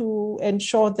trying to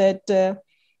ensure that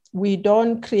we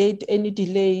don't create any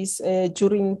delays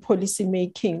during policy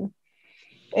making.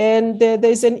 And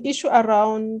there's an issue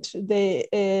around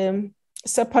the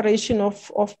separation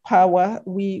of power.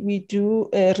 We do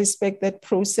respect that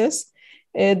process.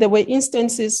 There were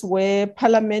instances where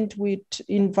Parliament would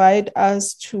invite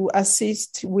us to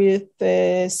assist with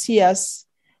CS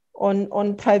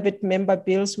on private member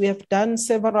bills. We have done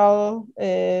several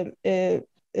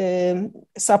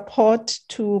support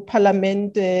to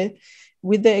Parliament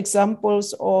with the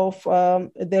examples of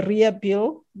the RIA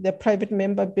bill, the private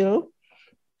member bill,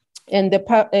 and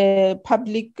the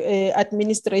Public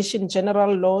Administration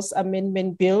General Laws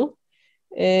Amendment Bill.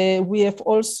 We have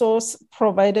also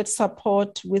provided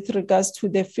support with regards to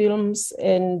the Films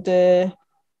and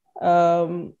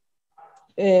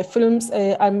Films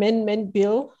Amendment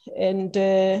Bill. And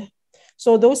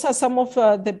so those are some of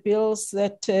the bills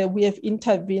that we have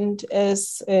intervened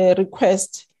as a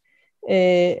request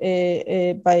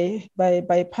by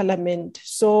Parliament.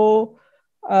 So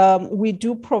we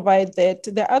do provide that.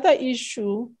 The other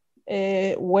issue,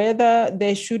 whether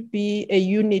there should be a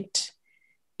unit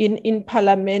in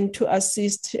Parliament to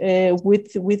assist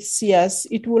with CS,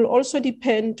 it will also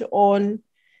depend on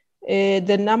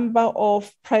the number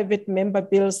of private member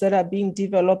bills that are being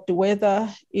developed, whether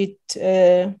it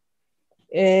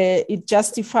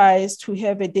justifies to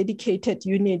have a dedicated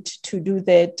unit to do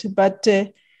that. But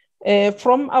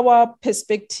from our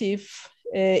perspective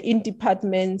in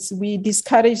departments, we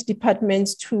discourage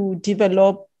departments to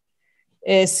develop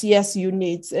CS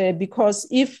units because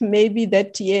if maybe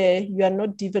that year you are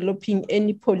not developing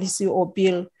any policy or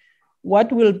bill,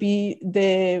 what will be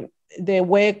the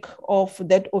work of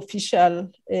that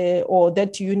official or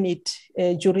that unit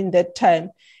during that time?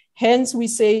 Hence, we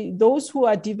say those who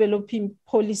are developing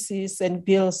policies and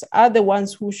bills are the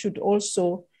ones who should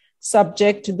also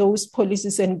subject those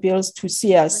policies and bills to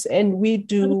CS. And we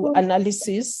do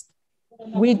analysis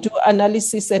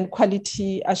and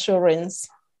quality assurance.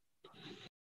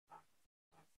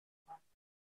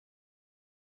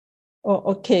 Oh,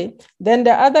 okay. Then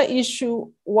the other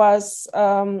issue was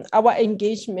our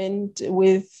engagement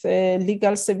with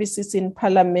legal services in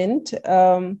Parliament.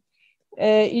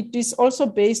 It is also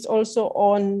based also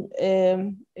on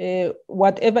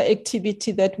whatever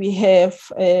activity that we have,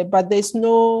 but there's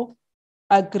no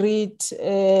agreed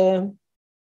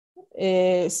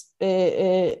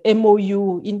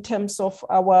MOU in terms of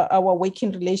our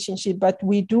working relationship, but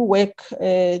we do work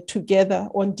together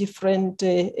on different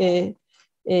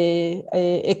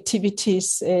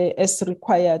activities as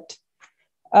required.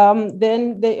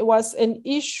 Then there was an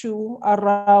issue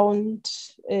around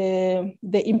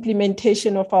the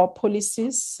implementation of our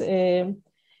policies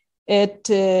at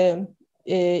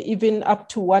even up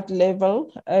to what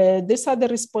level. These are the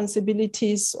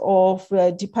responsibilities of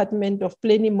Department of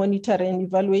Planning, Monitoring and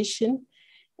Evaluation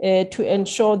to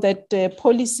ensure that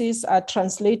policies are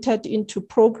translated into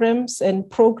programs, and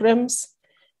programs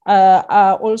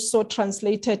are also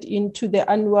translated into the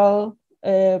annual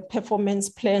performance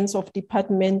plans of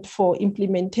department for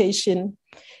implementation.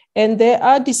 And there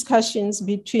are discussions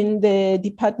between the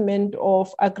Department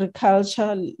of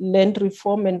Agriculture, Land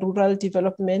Reform and Rural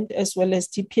Development, as well as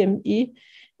DPME,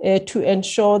 to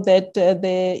ensure that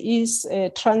there is a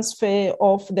transfer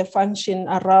of the function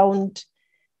around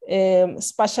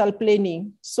spatial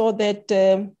planning, so that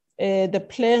the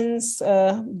plans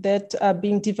that are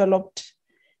being developed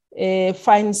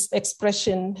finds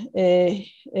expression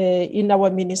in our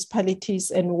municipalities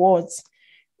and wards.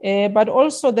 But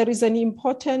also there is an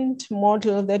important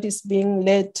model that is being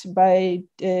led by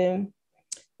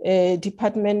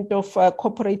Department of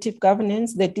Cooperative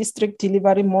Governance, the district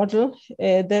delivery model,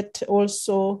 that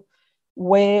also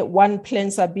where one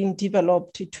plans are being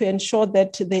developed to ensure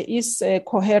that there is a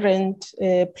coherent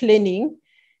planning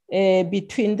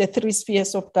between the three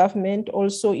spheres of government,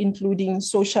 also including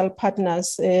social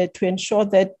partners, to ensure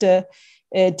that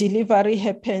delivery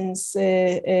happens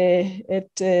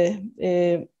at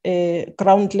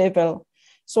ground level.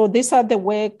 So these are the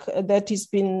work that has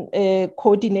been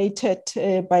coordinated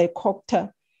by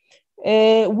COGTA.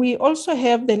 We also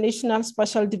have the National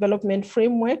Spatial Development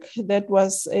Framework that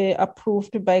was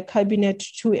approved by Cabinet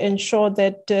to ensure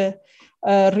that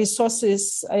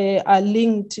resources are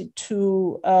linked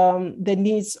to the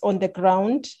needs on the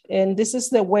ground. And this is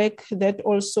the work that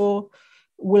also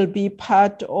will be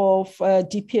part of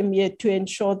DPME to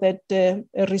ensure that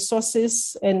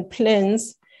resources and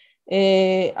plans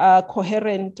are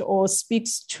coherent or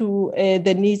speaks to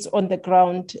the needs on the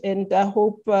ground. And I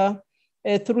hope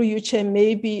through you, Chair,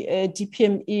 maybe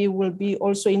DPME will be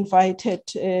also invited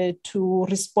to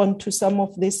respond to some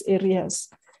of these areas.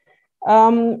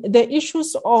 The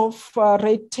issues of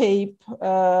red tape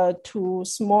to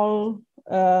small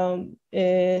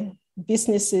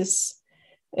businesses,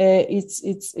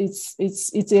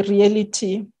 it's a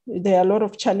reality. There are a lot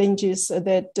of challenges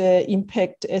that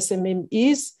impact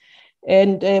SMMEs,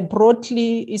 and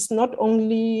broadly, it's not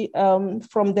only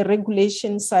from the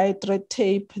regulation side, red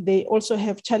tape. They also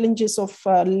have challenges of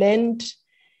land,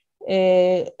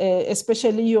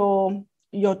 especially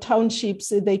your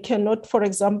townships. They cannot, for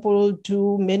example,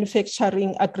 do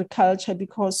manufacturing, agriculture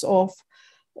because of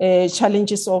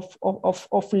challenges of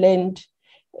land.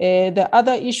 The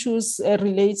other issues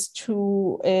relates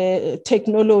to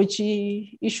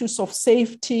technology, issues of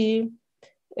safety,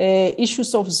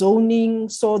 issues of zoning.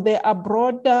 So there are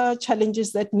broader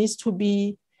challenges that needs to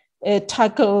be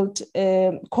tackled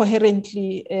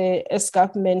coherently as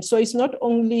government. So it's not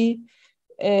only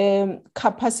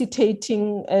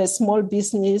capacitating small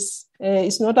business,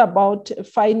 it's not about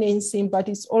financing, but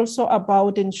it's also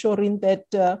about ensuring that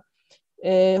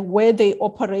where they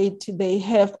operate, they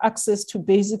have access to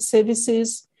basic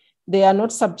services. They are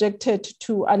not subjected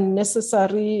to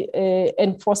unnecessary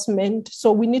enforcement.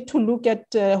 So we need to look at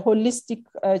holistic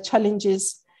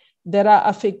challenges that are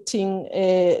affecting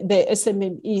the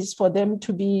SMMEs for them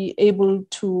to be able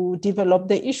to develop.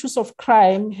 The issues of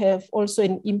crime have also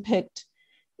an impact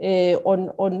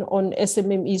on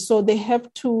SMMEs. So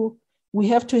we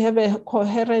have to have a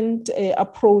coherent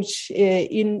approach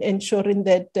in ensuring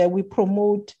that we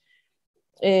promote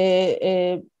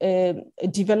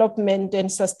development and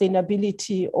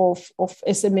sustainability of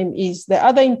SMMEs. The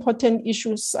other important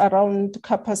issues around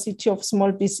capacity of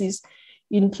small business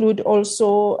include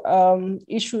also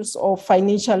issues of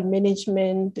financial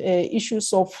management,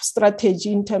 issues of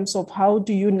strategy in terms of how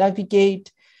do you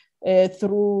navigate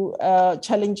through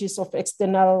challenges of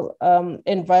external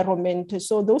environment.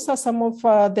 So those are some of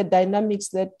the dynamics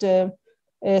that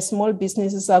small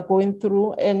businesses are going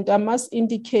through. And I must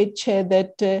indicate, Chair,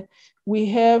 that we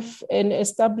have an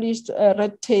established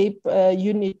red tape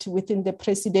unit within the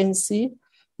presidency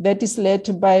that is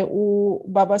led by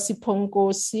Baba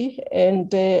Sipongosi,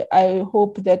 and I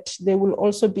hope that they will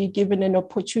also be given an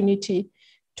opportunity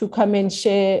to come and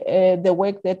share the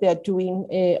work that they are doing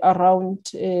around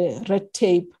red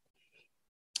tape.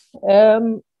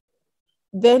 Then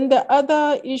the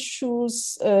other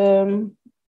issues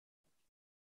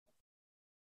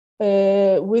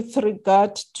with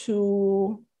regard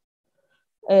to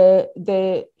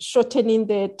the shortening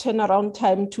the turnaround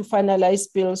time to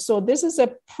finalize bills. So this is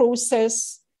a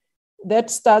process that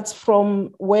starts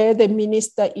from where the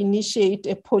minister initiates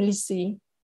a policy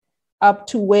up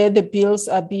to where the bills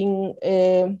are being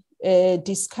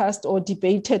discussed or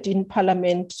debated in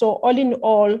Parliament. So all in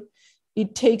all,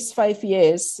 it takes 5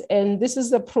 years. And this is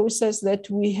the process that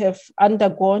we have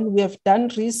undergone. We have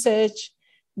done research.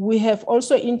 We have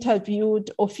also interviewed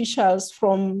officials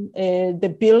from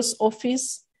the Bills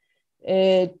Office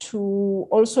to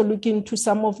also look into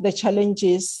some of the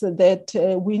challenges that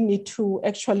we need to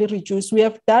actually reduce. We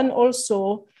have done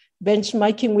also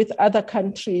benchmarking with other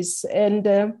countries, and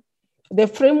the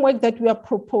framework that we are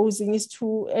proposing is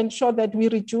to ensure that we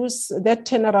reduce that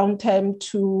turnaround time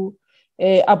to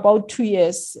about 2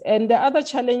 years. And the other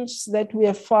challenge that we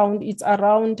have found is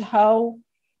around how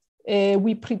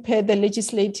we prepare the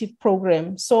legislative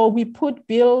program. So we put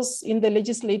bills in the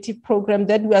legislative program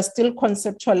that we are still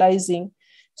conceptualizing.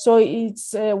 So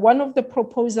it's one of the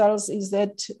proposals is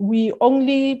that we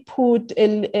only put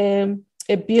a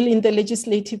bill in the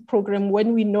legislative program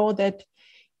when we know that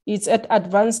it's at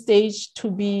advanced stage to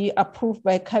be approved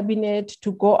by cabinet,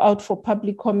 to go out for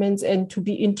public comments, and to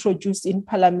be introduced in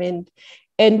Parliament.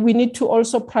 And we need to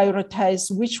also prioritize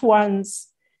which ones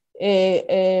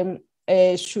should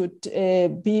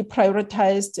be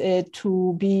prioritized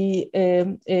to be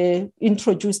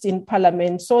introduced in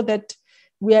Parliament, so that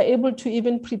we are able to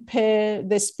even prepare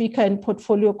the speaker and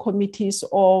portfolio committees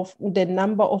of the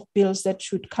number of bills that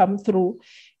should come through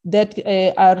that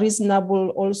are reasonable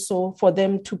also for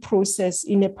them to process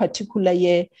in a particular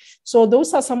year. So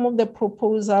those are some of the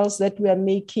proposals that we are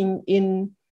making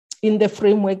in the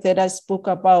framework that I spoke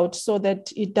about, so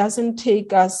that it doesn't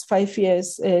take us 5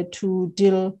 years to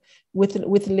deal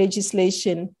with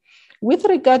legislation. With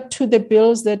regard to the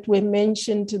bills that were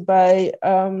mentioned by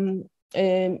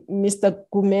Mr.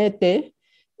 Gumede,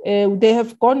 they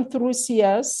have gone through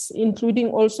CS,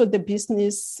 including also the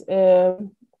business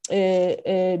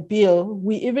bill.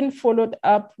 We even followed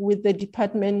up with the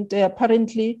department.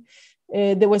 Apparently,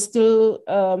 they were still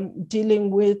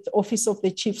dealing with Office of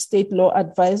the Chief State Law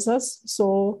Advisors.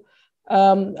 So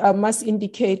I must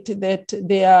indicate that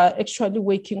they are actually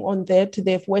working on that.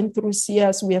 They've went through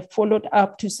SIAS. We have followed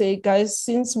up to say, guys,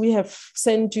 since we have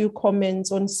sent you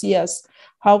comments on SIAS,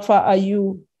 how far are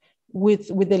you with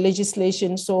the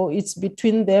legislation? So it's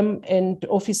between them and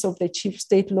Office of the Chief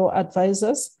State Law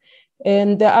Advisors.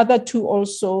 And the other two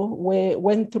also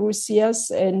went through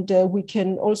SIAS, and we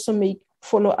can also make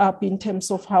follow up in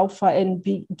terms of how far and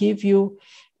give you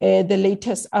the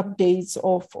latest updates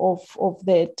of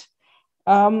that.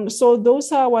 So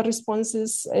those are our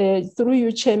responses. Through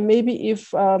you, Chair, maybe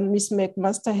if Ms.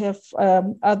 McMaster have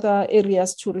other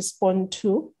areas to respond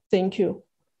to. Thank you.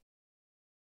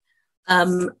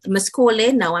 Ms.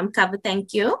 Cole, now I'm covered,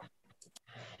 thank you.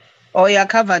 Oh, you're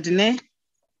covered, ne?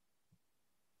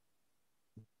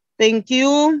 Thank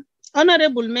you.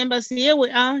 Honorable members, here we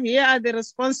are. Here are the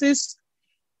responses.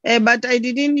 But I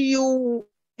didn't you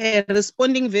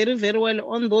responding very, very well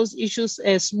on those issues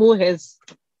as Sbu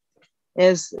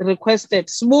has requested.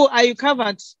 Sbu, are you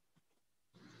covered?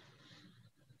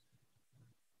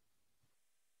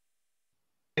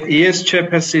 Yes,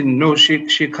 Chairperson. No,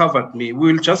 she covered me.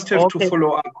 We'll just have to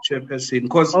follow up, Chairperson,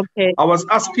 because I was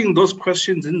asking those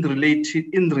questions in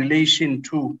relation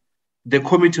to the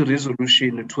committee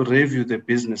resolution to review the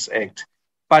Business Act.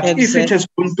 But if it has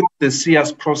gone through the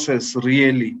SIAS process,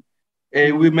 really,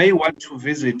 we may want to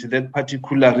visit that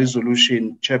particular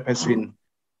resolution, Chairperson,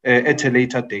 at a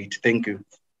later date. Thank you.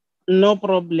 No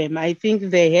problem. I think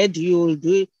the head you will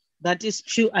do it. That is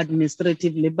true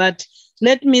administratively. But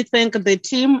let me thank the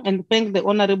team and thank the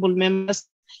honorable members.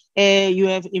 You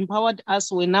have empowered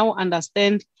us. We now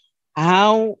understand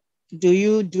how do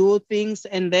you do things,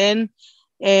 and then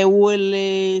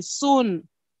we'll soon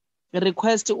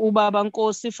request Ubaba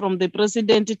Nkosi from the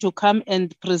president to come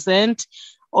and present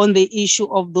on the issue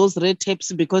of those red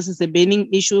tapes, because it's a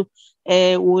burning issue.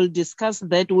 We'll discuss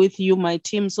that with you, my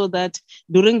team, so that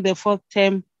during the fourth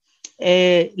term,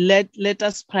 let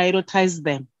us prioritize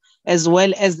them, as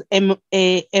well as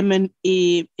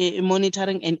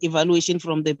monitoring and evaluation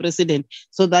from the president,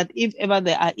 so that if ever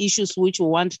there are issues which we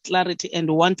want clarity and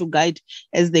want to guide,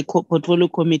 as the portfolio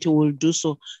committee will do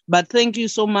so. But thank you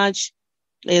so much.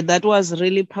 That was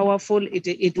really powerful.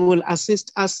 It will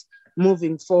assist us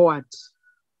moving forward,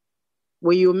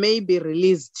 where you may be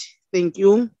released. Thank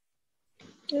you.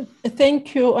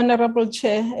 Thank you, Honorable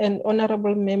Chair and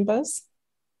honorable members.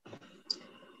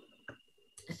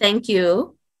 Thank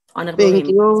you, honorable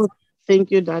members.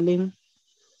 Thank you, darling.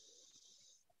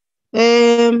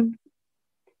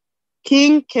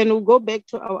 King, can we go back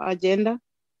to our agenda?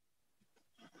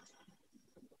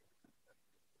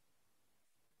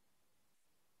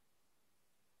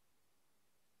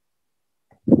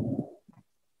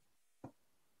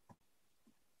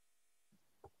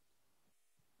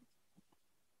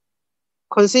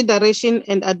 Consideration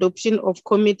and adoption of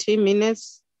committee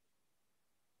minutes.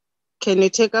 Can you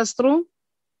take us through?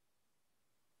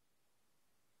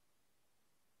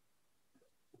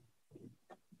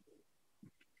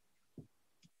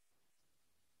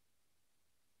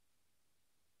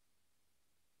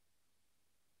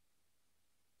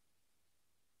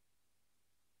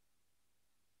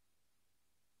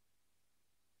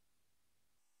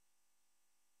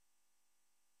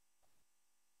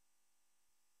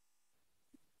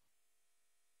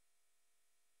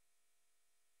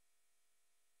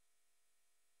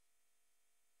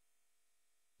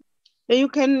 You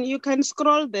can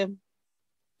scroll them.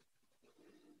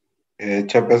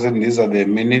 Chairperson, these are the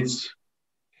minutes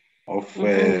of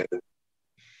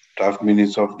draft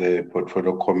minutes of the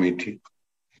portfolio committee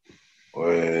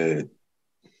that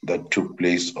took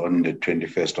place on the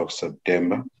 21st of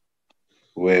September,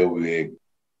 where we were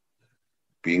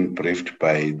being briefed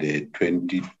by the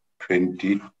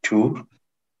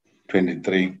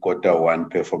 2022-23 quarter one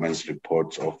performance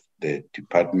reports of the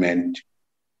department,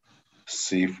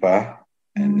 SIFA,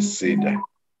 and SIDA.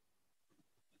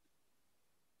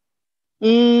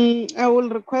 I will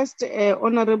request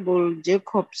Honorable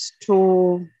Jacobs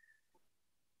to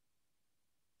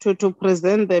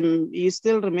present them. You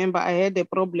still remember I had a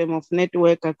problem of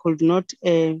network. I could not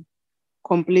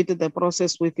complete the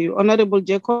process with you. Honorable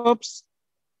Jacobs.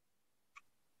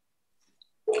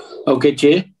 Okay,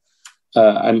 Chair.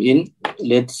 I'm in.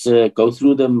 Let's go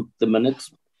through the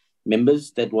minutes.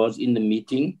 Members that was in the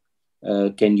meeting,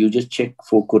 can you just check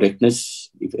for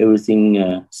correctness, if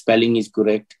everything, spelling is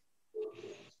correct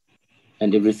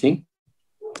and everything?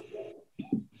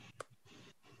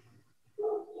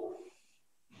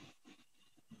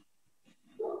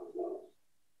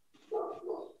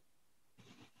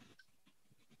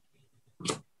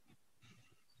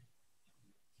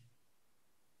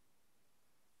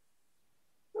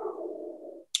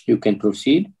 You can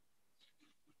proceed.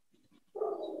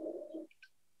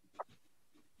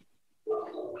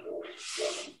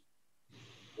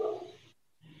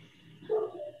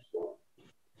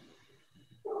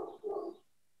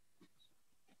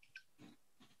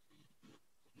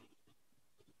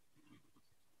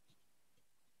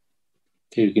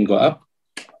 Okay, you can go up.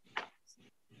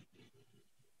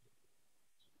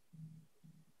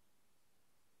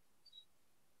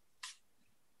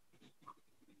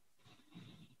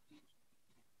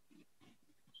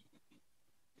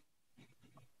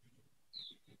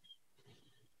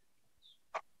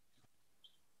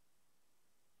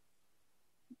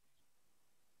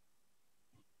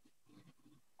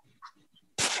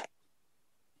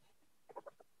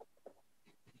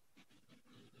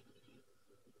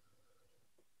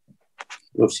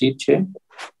 Proceed, Chair.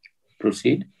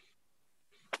 Proceed.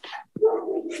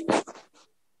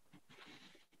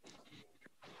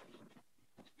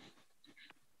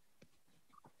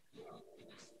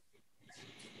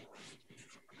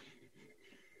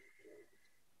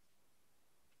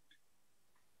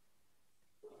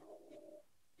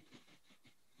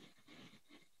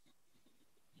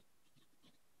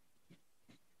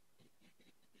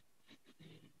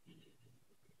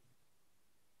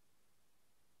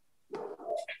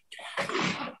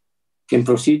 Can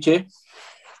proceed, Chair.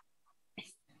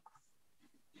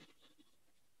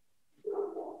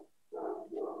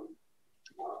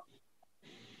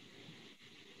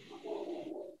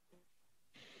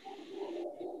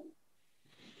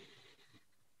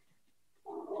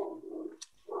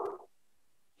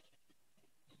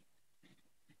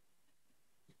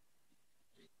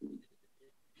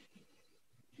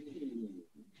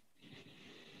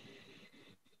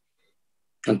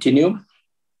 Continue.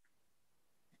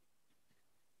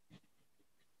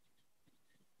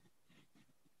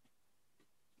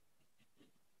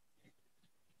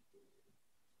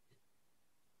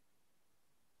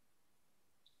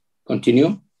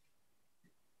 Continue.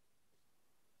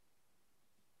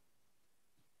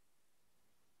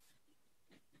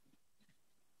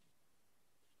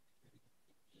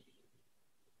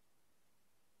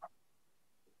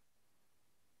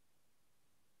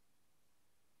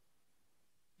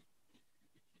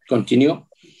 Continue.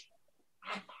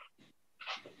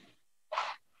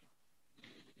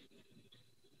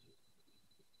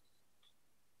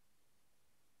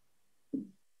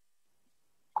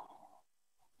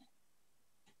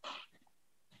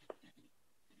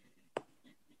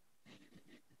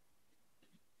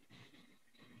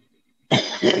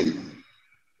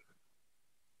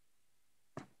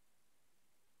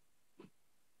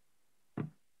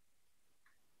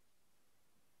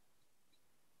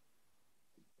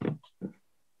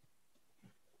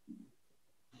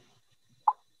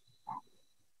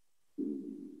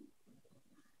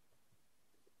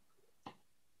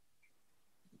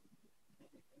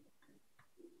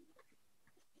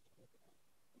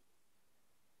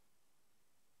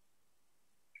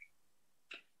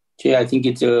 Chair, I think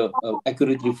it's a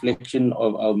accurate reflection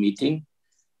of our meeting.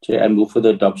 Chair, I move for the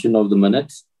adoption of the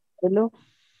minutes. Hello.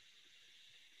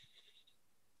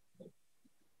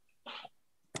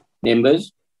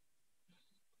 Members?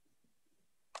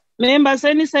 Members,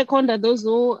 any second are those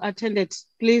who attended,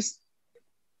 please.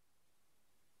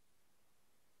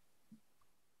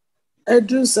 I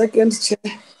do second, Chair.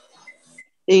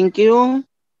 Thank you.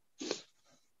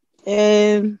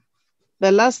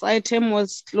 The last item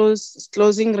was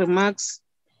closing remarks.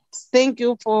 Thank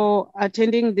you for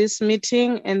attending this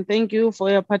meeting and thank you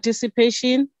for your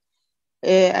participation.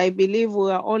 I believe we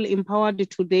are all empowered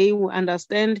today, we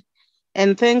understand.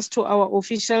 And thanks to our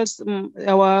officials,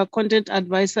 our content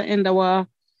advisor and our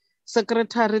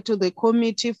secretary to the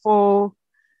committee for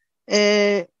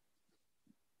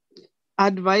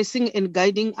advising and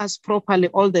guiding us properly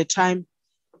all the time.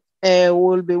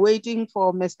 We'll be waiting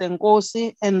for Mr.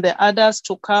 Nkosi and the others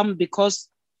to come because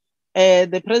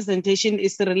the presentation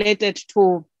is related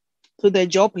to the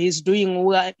job he's doing.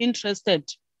 We are interested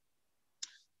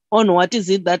on what is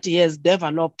it that he has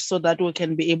developed so that we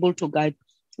can be able to guide.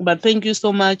 But thank you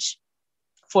so much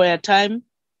for your time.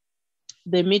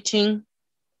 The meeting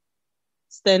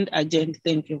stand adjourned.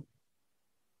 Thank you.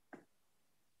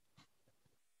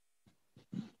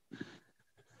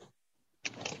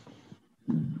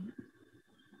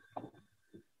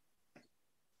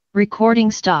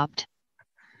 Recording stopped.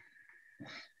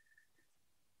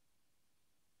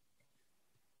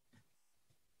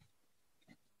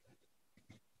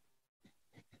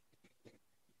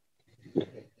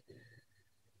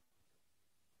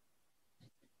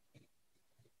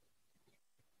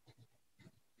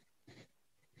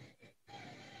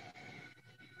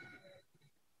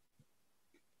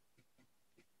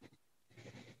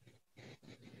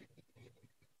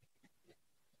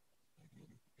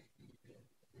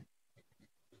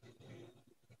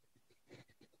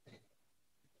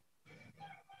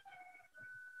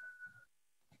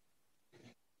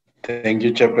 Thank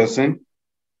you, Chairperson.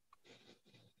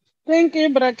 Thank you,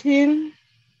 Brakin.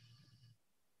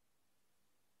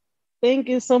 Thank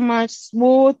you so much,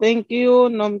 Smooth. Thank you,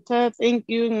 Nomta. Thank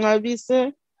you,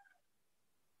 Ngabise.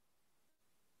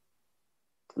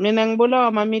 Mina ngibulawa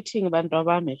ama-meeting bantu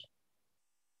abami.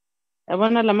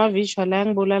 Yabona lama visual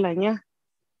ayangibulala nya.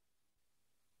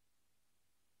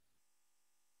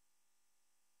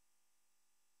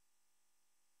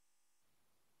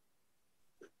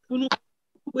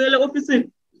 Uyele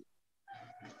ofisini.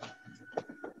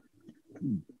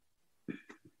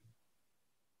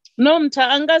 Nomtha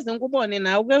angikaze ngikubone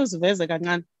nawe uke uziveze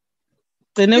kancane.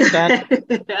 Gcine kudala.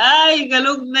 Hayi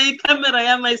kaloku na ikhamera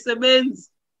yami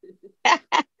ayisebenzi.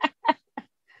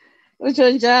 Utsho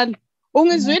njalo.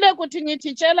 Ungizwile ukuthi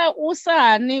ngithi tshela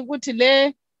usani ukuthi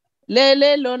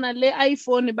le lona le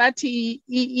iPhone bathi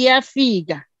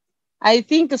iyafika. I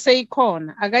think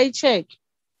seyikhona. Akayicheck.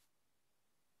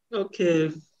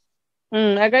 Okay.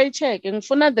 Akayicheck.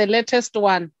 Ngifuna the latest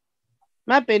one.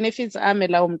 Ma benefits ame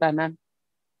la umntanami.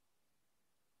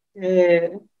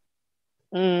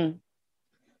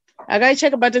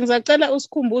 Akayicheck but ngizacela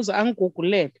usikhumbuzo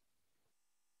angigugulele.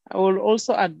 I will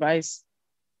also advise.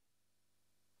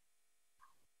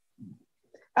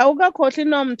 Awukakhohli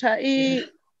Nomtha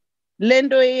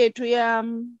lento yethu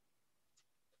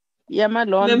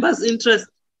yamalona. Members interest.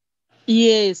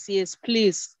 Yes,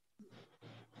 please.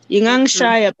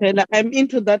 Ingangishaya phela. I'm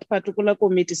into that particular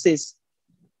committee sis.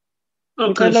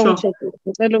 Okay, sure.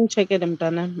 Ngicela ungicheckele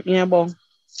mntanami. Ngiyabonga.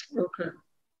 Okay.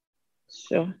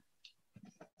 Sure.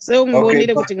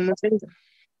 Sewungibonile ukuthi ngimusenza.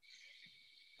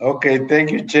 Okay,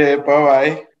 thank you, Chair.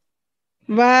 Bye-bye.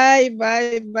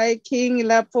 Bye, King.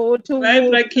 Lapho uthi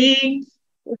Bye, King.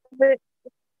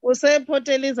 Use Port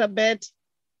Elizabeth.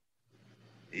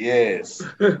 Yes.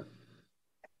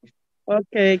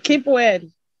 Okay, keep well.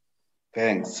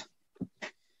 Thanks.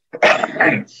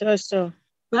 Sure.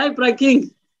 Bye,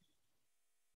 King.